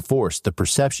and reinforce the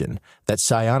perception that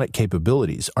psionic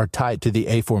capabilities are tied to the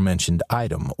aforementioned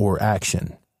item or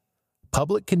action.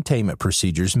 Public containment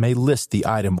procedures may list the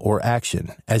item or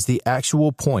action as the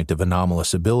actual point of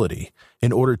anomalous ability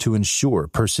in order to ensure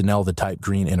personnel the Type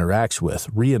Green interacts with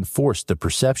reinforce the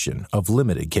perception of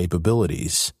limited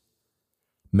capabilities.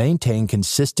 Maintain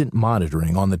consistent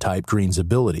monitoring on the Type Green's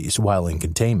abilities while in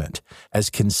containment, as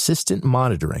consistent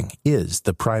monitoring is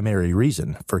the primary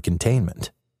reason for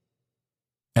containment.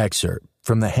 Excerpt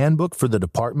from the Handbook for the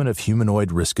Department of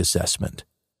Humanoid Risk Assessment.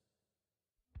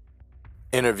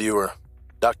 Interviewer,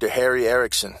 Dr. Harry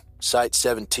Erickson, Site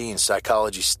 17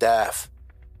 Psychology Staff.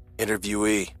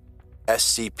 Interviewee,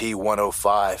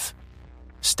 SCP-105.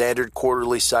 Standard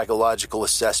Quarterly Psychological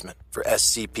Assessment for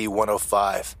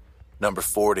SCP-105, Number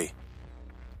 40.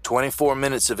 24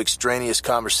 minutes of extraneous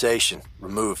conversation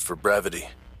removed for brevity.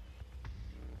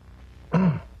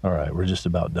 All right, we're just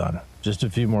about done. Just a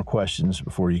few more questions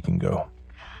before you can go.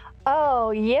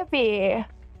 Oh, yippee.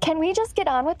 Can we just get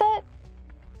on with it?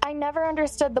 I never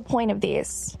understood the point of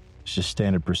these. It's just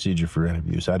standard procedure for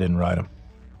interviews. I didn't write them.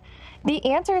 The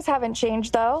answers haven't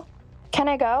changed, though. Can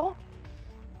I go?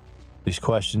 These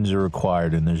questions are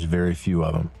required, and there's very few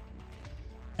of them.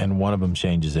 And one of them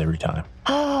changes every time.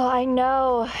 Oh, I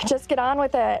know. Just get on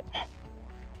with it.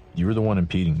 You were the one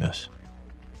impeding this.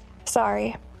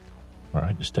 Sorry. All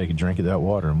right, just take a drink of that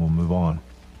water and we'll move on.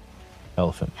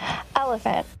 Elephant.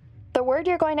 Elephant. The word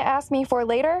you're going to ask me for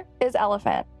later is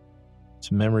elephant.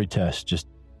 It's a memory test. Just,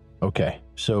 okay.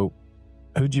 So,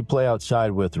 who'd you play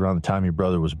outside with around the time your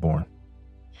brother was born?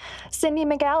 Cindy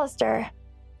McAllister.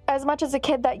 As much as a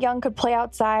kid that young could play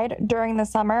outside during the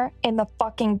summer in the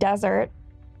fucking desert.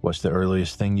 What's the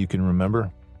earliest thing you can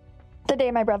remember? The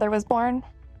day my brother was born.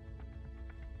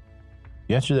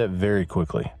 You answer that very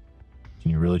quickly. Can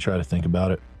you really try to think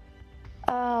about it?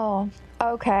 Oh,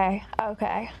 okay.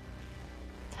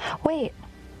 Wait.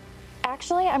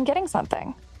 Actually, I'm getting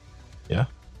something. Yeah?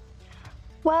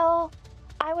 Well,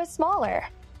 I was smaller.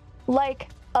 Like,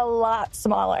 a lot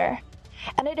smaller.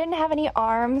 And I didn't have any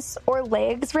arms or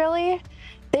legs, really.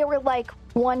 They were like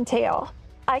one tail.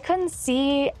 I couldn't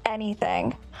see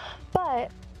anything.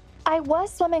 But I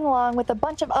was swimming along with a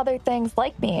bunch of other things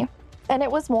like me. And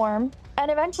it was warm. And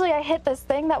eventually I hit this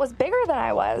thing that was bigger than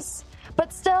I was.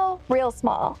 But still real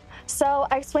small. So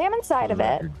I swam inside of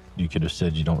it. You could have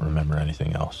said you don't remember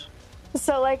anything else.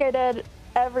 So like I did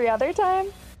every other time?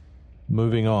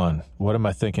 Moving on. What am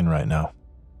I thinking right now?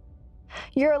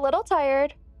 You're a little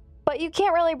tired, but you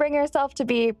can't really bring yourself to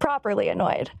be properly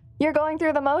annoyed. You're going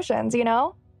through the motions, you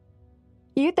know?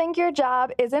 You think your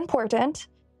job is important,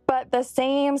 but the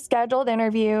same scheduled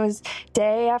interviews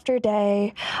day after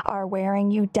day are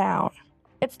wearing you down.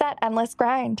 It's that endless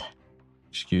grind.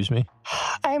 Excuse me?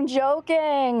 I'm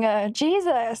joking.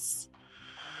 Jesus.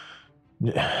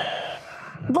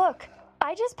 Look,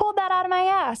 I just pulled that out of my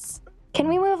ass. Can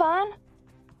we move on?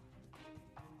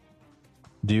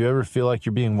 Do you ever feel like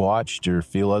you're being watched or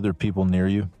feel other people near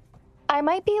you? I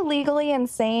might be legally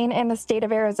insane in the state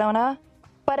of Arizona,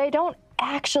 but I don't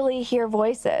actually hear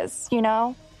voices, you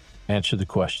know? Answer the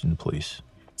question, please.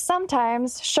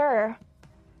 Sometimes, sure.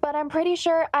 But I'm pretty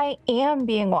sure I am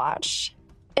being watched.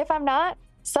 If I'm not,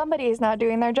 somebody's not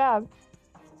doing their job.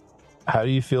 How do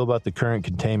you feel about the current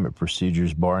containment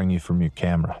procedures barring you from your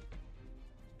camera?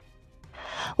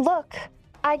 Look,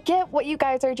 I get what you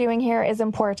guys are doing here is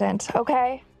important,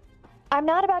 okay? I'm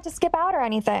not about to skip out or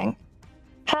anything.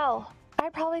 Hell,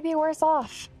 I'd probably be worse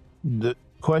off. The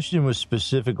question was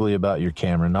specifically about your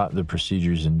camera, not the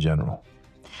procedures in general.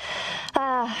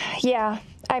 Yeah.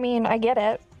 I mean, I get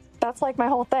it. That's like my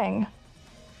whole thing.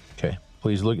 Okay,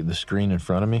 please look at the screen in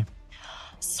front of me.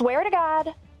 Swear to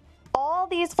God, All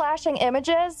these flashing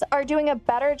images are doing a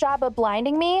better job of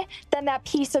blinding me than that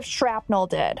piece of shrapnel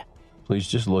did. Please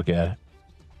just look at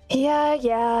it.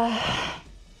 Yeah.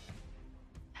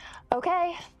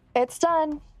 Okay, it's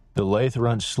done. The lathe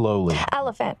runs slowly.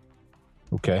 Elephant.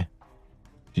 Okay.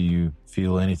 Do you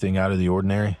feel anything out of the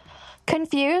ordinary?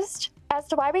 Confused as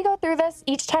to why we go through this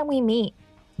each time we meet.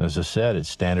 As I said, it's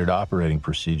standard operating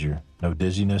procedure. No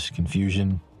dizziness,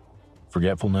 confusion,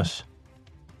 forgetfulness.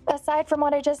 Aside from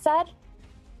what I just said,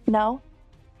 no.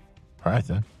 All right,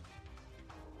 then.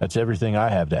 That's everything I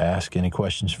have to ask. Any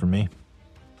questions for me?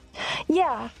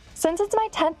 Yeah, since it's my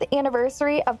 10th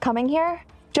anniversary of coming here,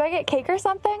 do I get cake or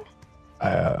something?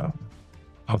 I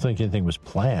don't think anything was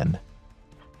planned.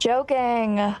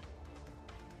 Joking.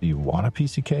 Do you want a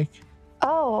piece of cake?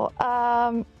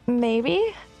 Oh,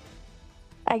 maybe?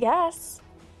 I guess.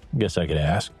 I guess I could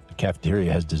ask. The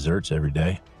cafeteria has desserts every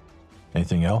day.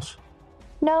 Anything else?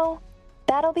 No,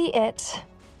 that'll be it.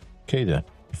 Okay, then.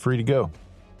 You're free to go.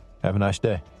 Have a nice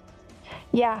day.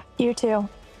 Yeah, you too.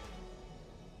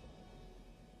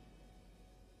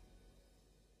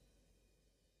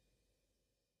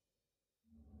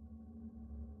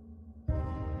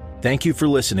 Thank you for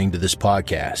listening to this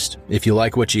podcast. If you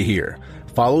like what you hear,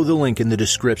 follow the link in the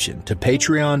description to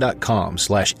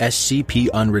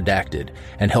patreon.com/scpunredacted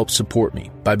and help support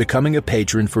me by becoming a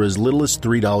patron for as little as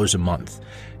 $3 a month.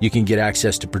 You can get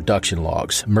access to production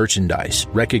logs, merchandise,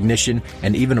 recognition,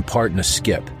 and even a part in a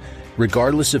skip.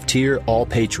 Regardless of tier, all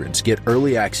patrons get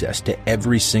early access to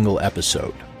every single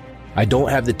episode. I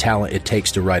don't have the talent it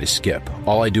takes to write a skip.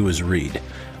 All I do is read.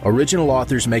 Original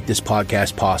authors make this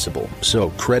podcast possible,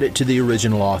 so credit to the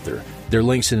original author. Their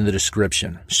link's in the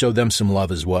description. Show them some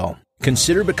love as well.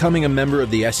 Consider becoming a member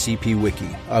of the SCP Wiki.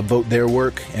 Upvote their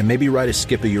work and maybe write a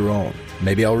skip of your own.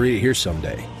 Maybe I'll read it here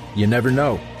someday. You never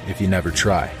know if you never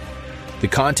try. The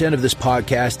content of this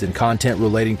podcast and content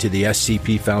relating to the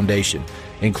SCP Foundation,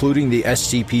 including the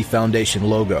SCP Foundation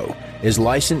logo, is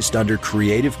licensed under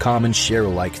Creative Commons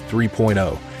Sharealike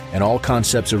 3.0, and all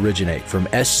concepts originate from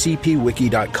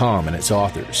scpwiki.com and its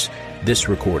authors. This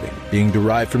recording, being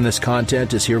derived from this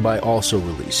content, is hereby also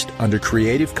released under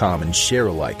Creative Commons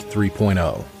Sharealike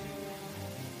 3.0.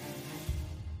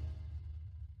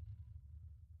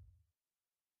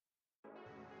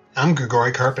 I'm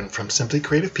Grigori Karpin from Simply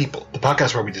Creative People, the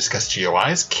podcast where we discuss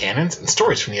GOIs, canons, and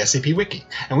stories from the SCP Wiki,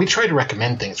 and we try to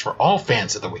recommend things for all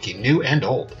fans of the Wiki, new and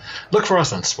old. Look for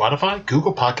us on Spotify,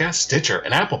 Google Podcasts, Stitcher,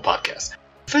 and Apple Podcasts.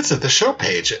 Visit the show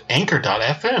page at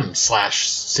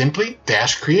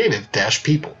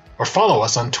anchor.fm/simply-creative-people, or follow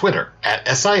us on Twitter at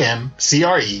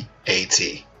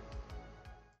SIMCREAT.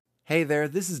 Hey there,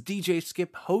 this is DJ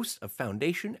Skip, host of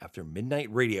Foundation After Midnight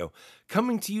Radio,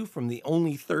 coming to you from the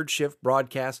only third shift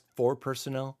broadcast for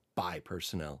personnel by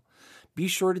personnel. Be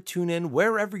sure to tune in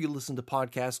wherever you listen to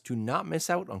podcasts to not miss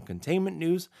out on containment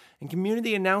news and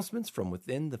community announcements from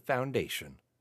within the Foundation.